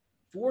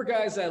 4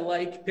 guys I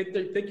like.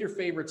 Pick your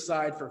favorite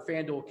side for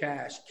FanDuel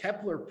Cash.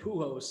 Kepler,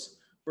 Pujols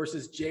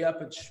versus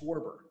J-Up and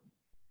Schwarber.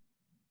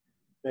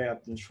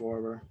 J-Up and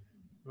Schwarber.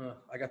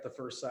 I got the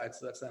first side,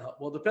 so that's not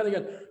helpful. Well,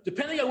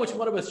 depending on which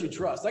one of us you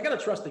trust. I got a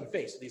trusting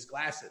face with these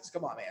glasses.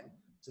 Come on, man.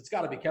 So it's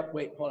got to be kept.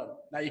 Wait, hold on.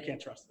 Now you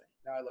can't trust me.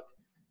 Now I look.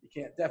 You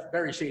can't.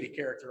 Very shady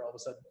character all of a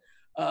sudden.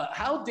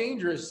 How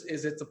dangerous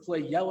is it to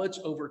play Yelich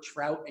over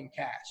Trout and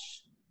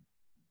Cash?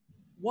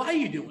 Why are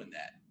you doing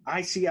that?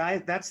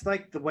 That's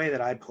like the way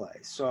that I play.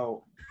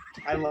 So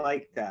I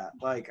like that.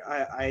 Like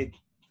I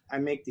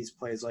make these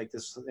plays like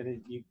this,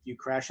 and you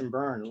crash and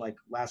burn like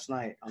last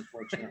night,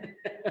 unfortunately.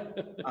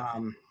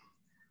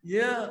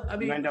 Yeah,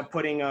 you end up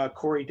putting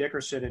Corey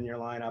Dickerson in your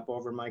lineup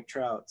over Mike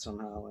Trout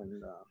somehow,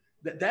 and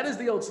that is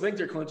the old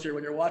sphincter clincher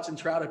when you're watching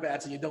Trout at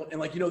bats and you don't, and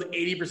the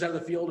 80% of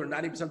the field or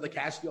 90% of the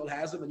Cash field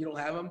has them and you don't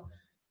have them.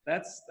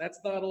 That's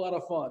not a lot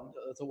of fun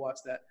to watch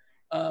that.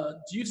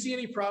 Do you see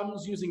any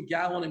problems using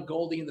Gallen and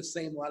Goldie in the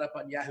same lineup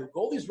on Yahoo?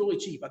 Goldie's really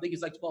cheap. I think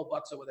he's like $12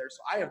 over there,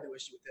 so I have no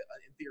issue with it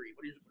in theory.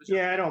 What is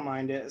your I don't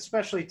mind it,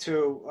 especially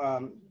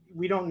too.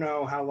 We don't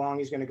know how long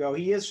he's going to go.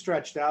 He is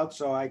stretched out,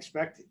 so I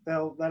expect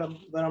they'll let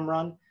him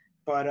run.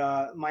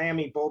 But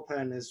Miami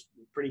bullpen is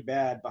pretty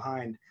bad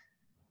behind.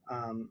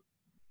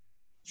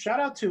 Shout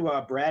out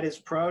to Brad is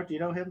Pro. Do you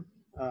know him?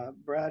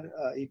 Brad,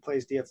 he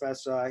plays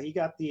DFS. He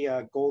got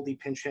the Goldie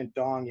pinch hit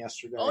dong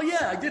yesterday. Oh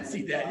yeah, I did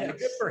see that. Yeah,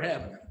 good for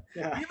him.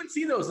 Yeah. You haven't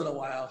seen those in a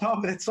while.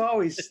 Oh, that's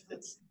always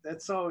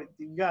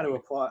you got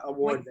to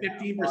award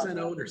like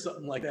 15% owned or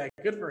something like that.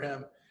 Good for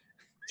him,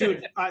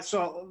 dude.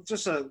 So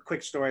just a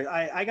quick story.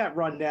 I got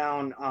run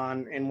down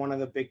in one of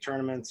the big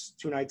tournaments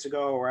 2 nights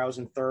ago, where I was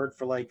in third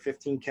for like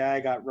 15K. I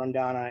got run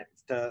down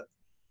to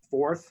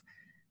fourth.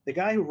 The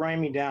guy who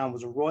ran me down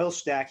was a royal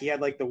stack. He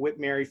had like the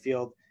Whit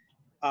Merrifield,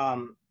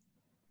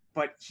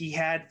 but he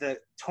had the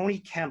Tony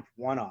Kemp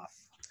one-off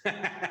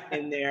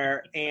in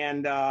there,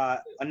 and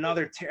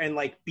another and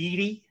like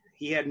Beatty.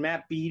 He had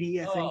Matt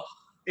Beatty, I think. Oh.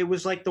 It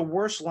was like the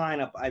worst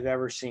lineup I've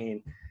ever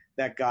seen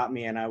that got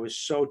me, and I was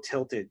so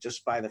tilted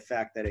just by the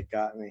fact that it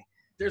got me.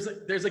 There's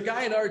a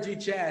guy in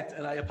RG chat,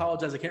 and I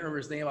apologize, I can't remember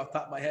his name off the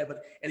top of my head,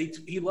 but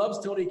he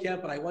loves Tony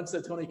Kemp, and I once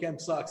said Tony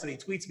Kemp sucks, and he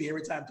tweets me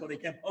every time Tony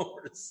Kemp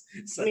homers.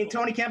 So.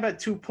 Tony Kemp had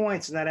 2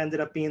 points, and that ended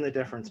up being the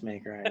difference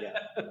maker, I guess.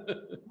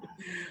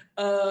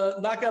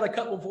 Knock out a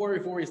couple before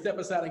we step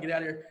aside and get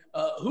out of here.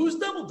 Who's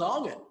double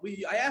donging?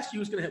 I asked you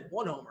who's going to hit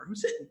 1 homer.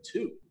 Who's hitting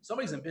 2?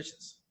 Somebody's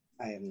ambitious.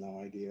 I have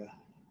no idea.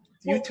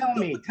 You tell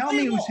me. Tell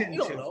me who's hitting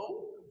 2. You don't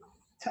know.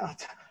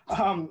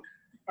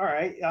 All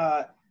right.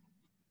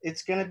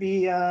 It's going to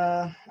be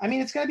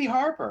it's going to be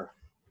Harper.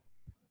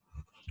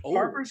 Oh.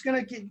 Harper's going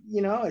to get,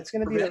 it's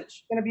going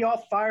to be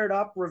all fired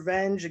up,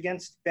 revenge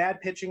against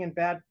bad pitching and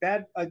bad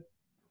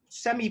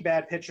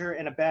semi-bad pitcher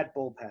and a bad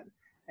bullpen.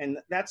 And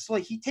that's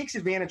like he takes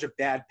advantage of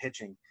bad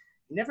pitching.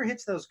 He never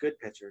hits those good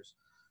pitchers.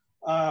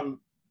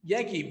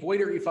 Yankee,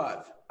 Void or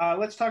E5?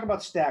 Let's talk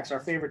about stacks, our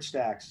favorite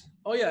stacks.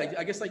 Oh, yeah.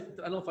 I guess I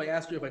don't know if I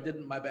asked you. If I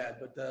didn't, my bad.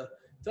 But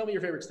tell me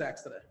your favorite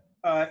stacks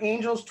today.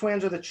 Angels,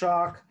 Twins are the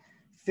chalk.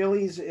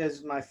 Phillies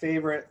is my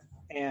favorite.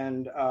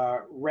 And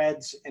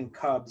Reds and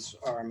Cubs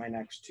are my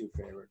next two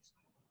favorites.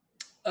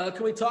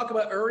 Can we talk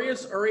about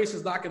Urias? Urias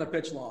is not going to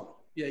pitch long.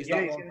 Yeah, he's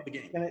not long for the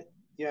game.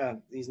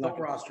 He's not. Don't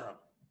roster him.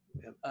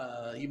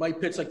 Yep. He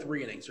might pitch like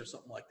 3 innings or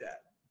something like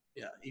that.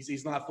 Yeah,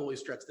 he's not fully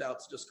stretched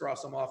out, so just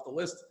cross him off the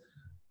list.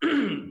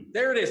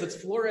 There it is. It's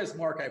Flores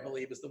Mark, I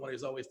believe, is the one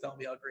who's always telling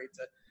me how great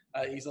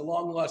he's a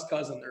long-lost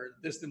cousin or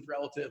distant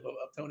relative of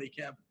Tony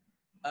Kemp.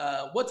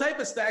 What type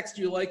of stacks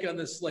do you like on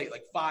this slate?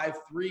 Like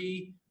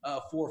 5-3,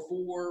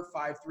 4-4,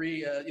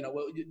 5-3?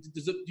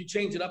 Do you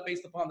change it up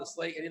based upon the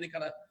slate? Anything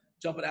kind of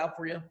jumping out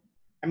for you?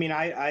 I mean,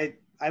 I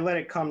let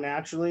it come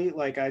naturally.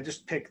 Like I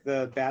just pick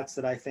the bats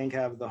that I think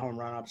have the home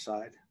run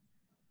upside.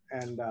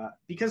 And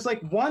because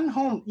like one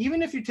home,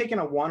 even if you're taking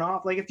a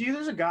one-off, like if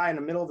there's a guy in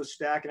the middle of the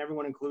stack and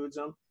everyone includes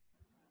him,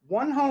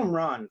 one home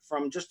run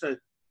from just a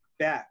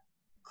bat,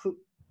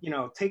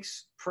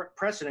 takes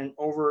precedent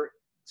over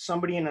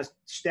somebody in a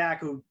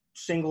stack who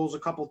singles a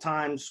couple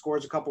times,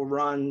 scores a couple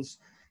runs.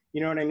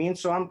 You know what I mean?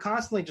 So I'm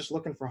constantly just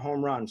looking for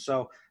home runs.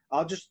 So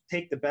I'll just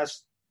take the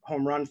best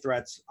home run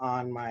threats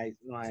on my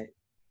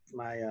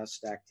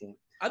stack team.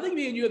 I think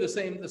me and you have the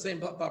same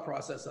thought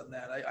process on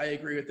that. I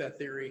agree with that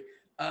theory.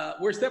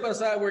 We're stepping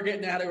aside. We're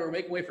getting out of it. We're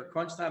making way for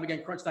Crunch Time.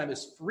 Again, Crunch Time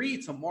is free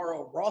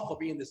tomorrow. Roth will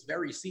be in this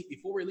very seat.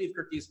 Before we leave,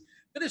 Kirkies,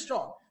 finish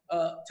strong.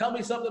 Tell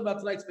me something about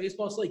tonight's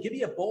baseball slate. Give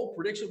me a bold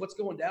prediction. What's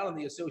going down in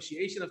the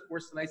association? Of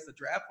course, tonight's the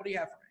draft. What do you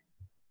have for me?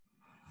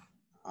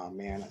 Oh,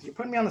 man. You're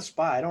putting me on the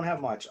spot. I don't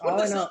have much. What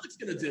are the Celtics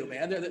going to do,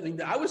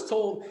 man? I was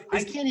told.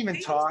 I can't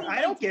even talk.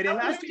 I don't get in.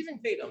 I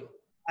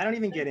don't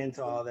even get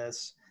into all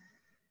this.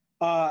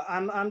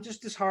 I'm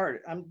just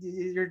disheartened.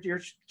 You're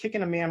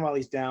kicking a man while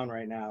he's down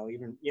right now,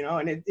 even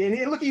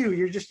and look at you.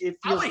 You're just.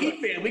 I'm a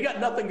Heat fan. We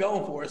got nothing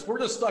going for us. We're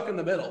just stuck in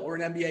the middle. We're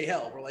in NBA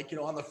hell. We're like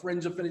on the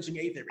fringe of finishing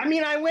 8th. I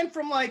mean, I went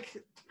from like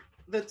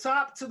the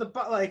top to the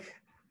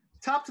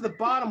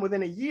bottom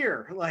within a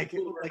year.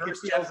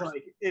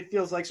 It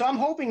feels like. So I'm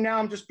hoping now.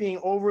 I'm just being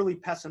overly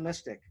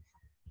pessimistic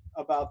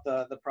about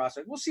the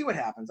process. We'll see what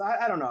happens.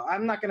 I don't know.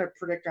 I'm not going to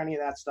predict any of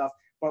that stuff.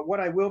 But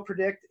what I will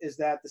predict is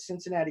that the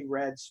Cincinnati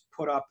Reds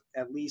put up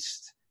at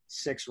least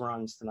 6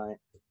 runs tonight.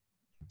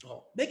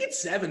 Oh, make it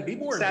 7. Be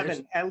more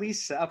 7. At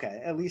least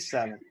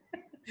 7.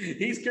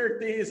 He's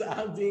Kirk Dees.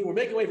 I'm Dean. We're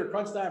making way for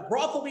Crunch Time.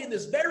 Broth will be in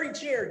this very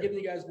chair giving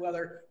you guys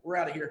weather. We're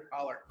out of here.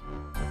 Holler.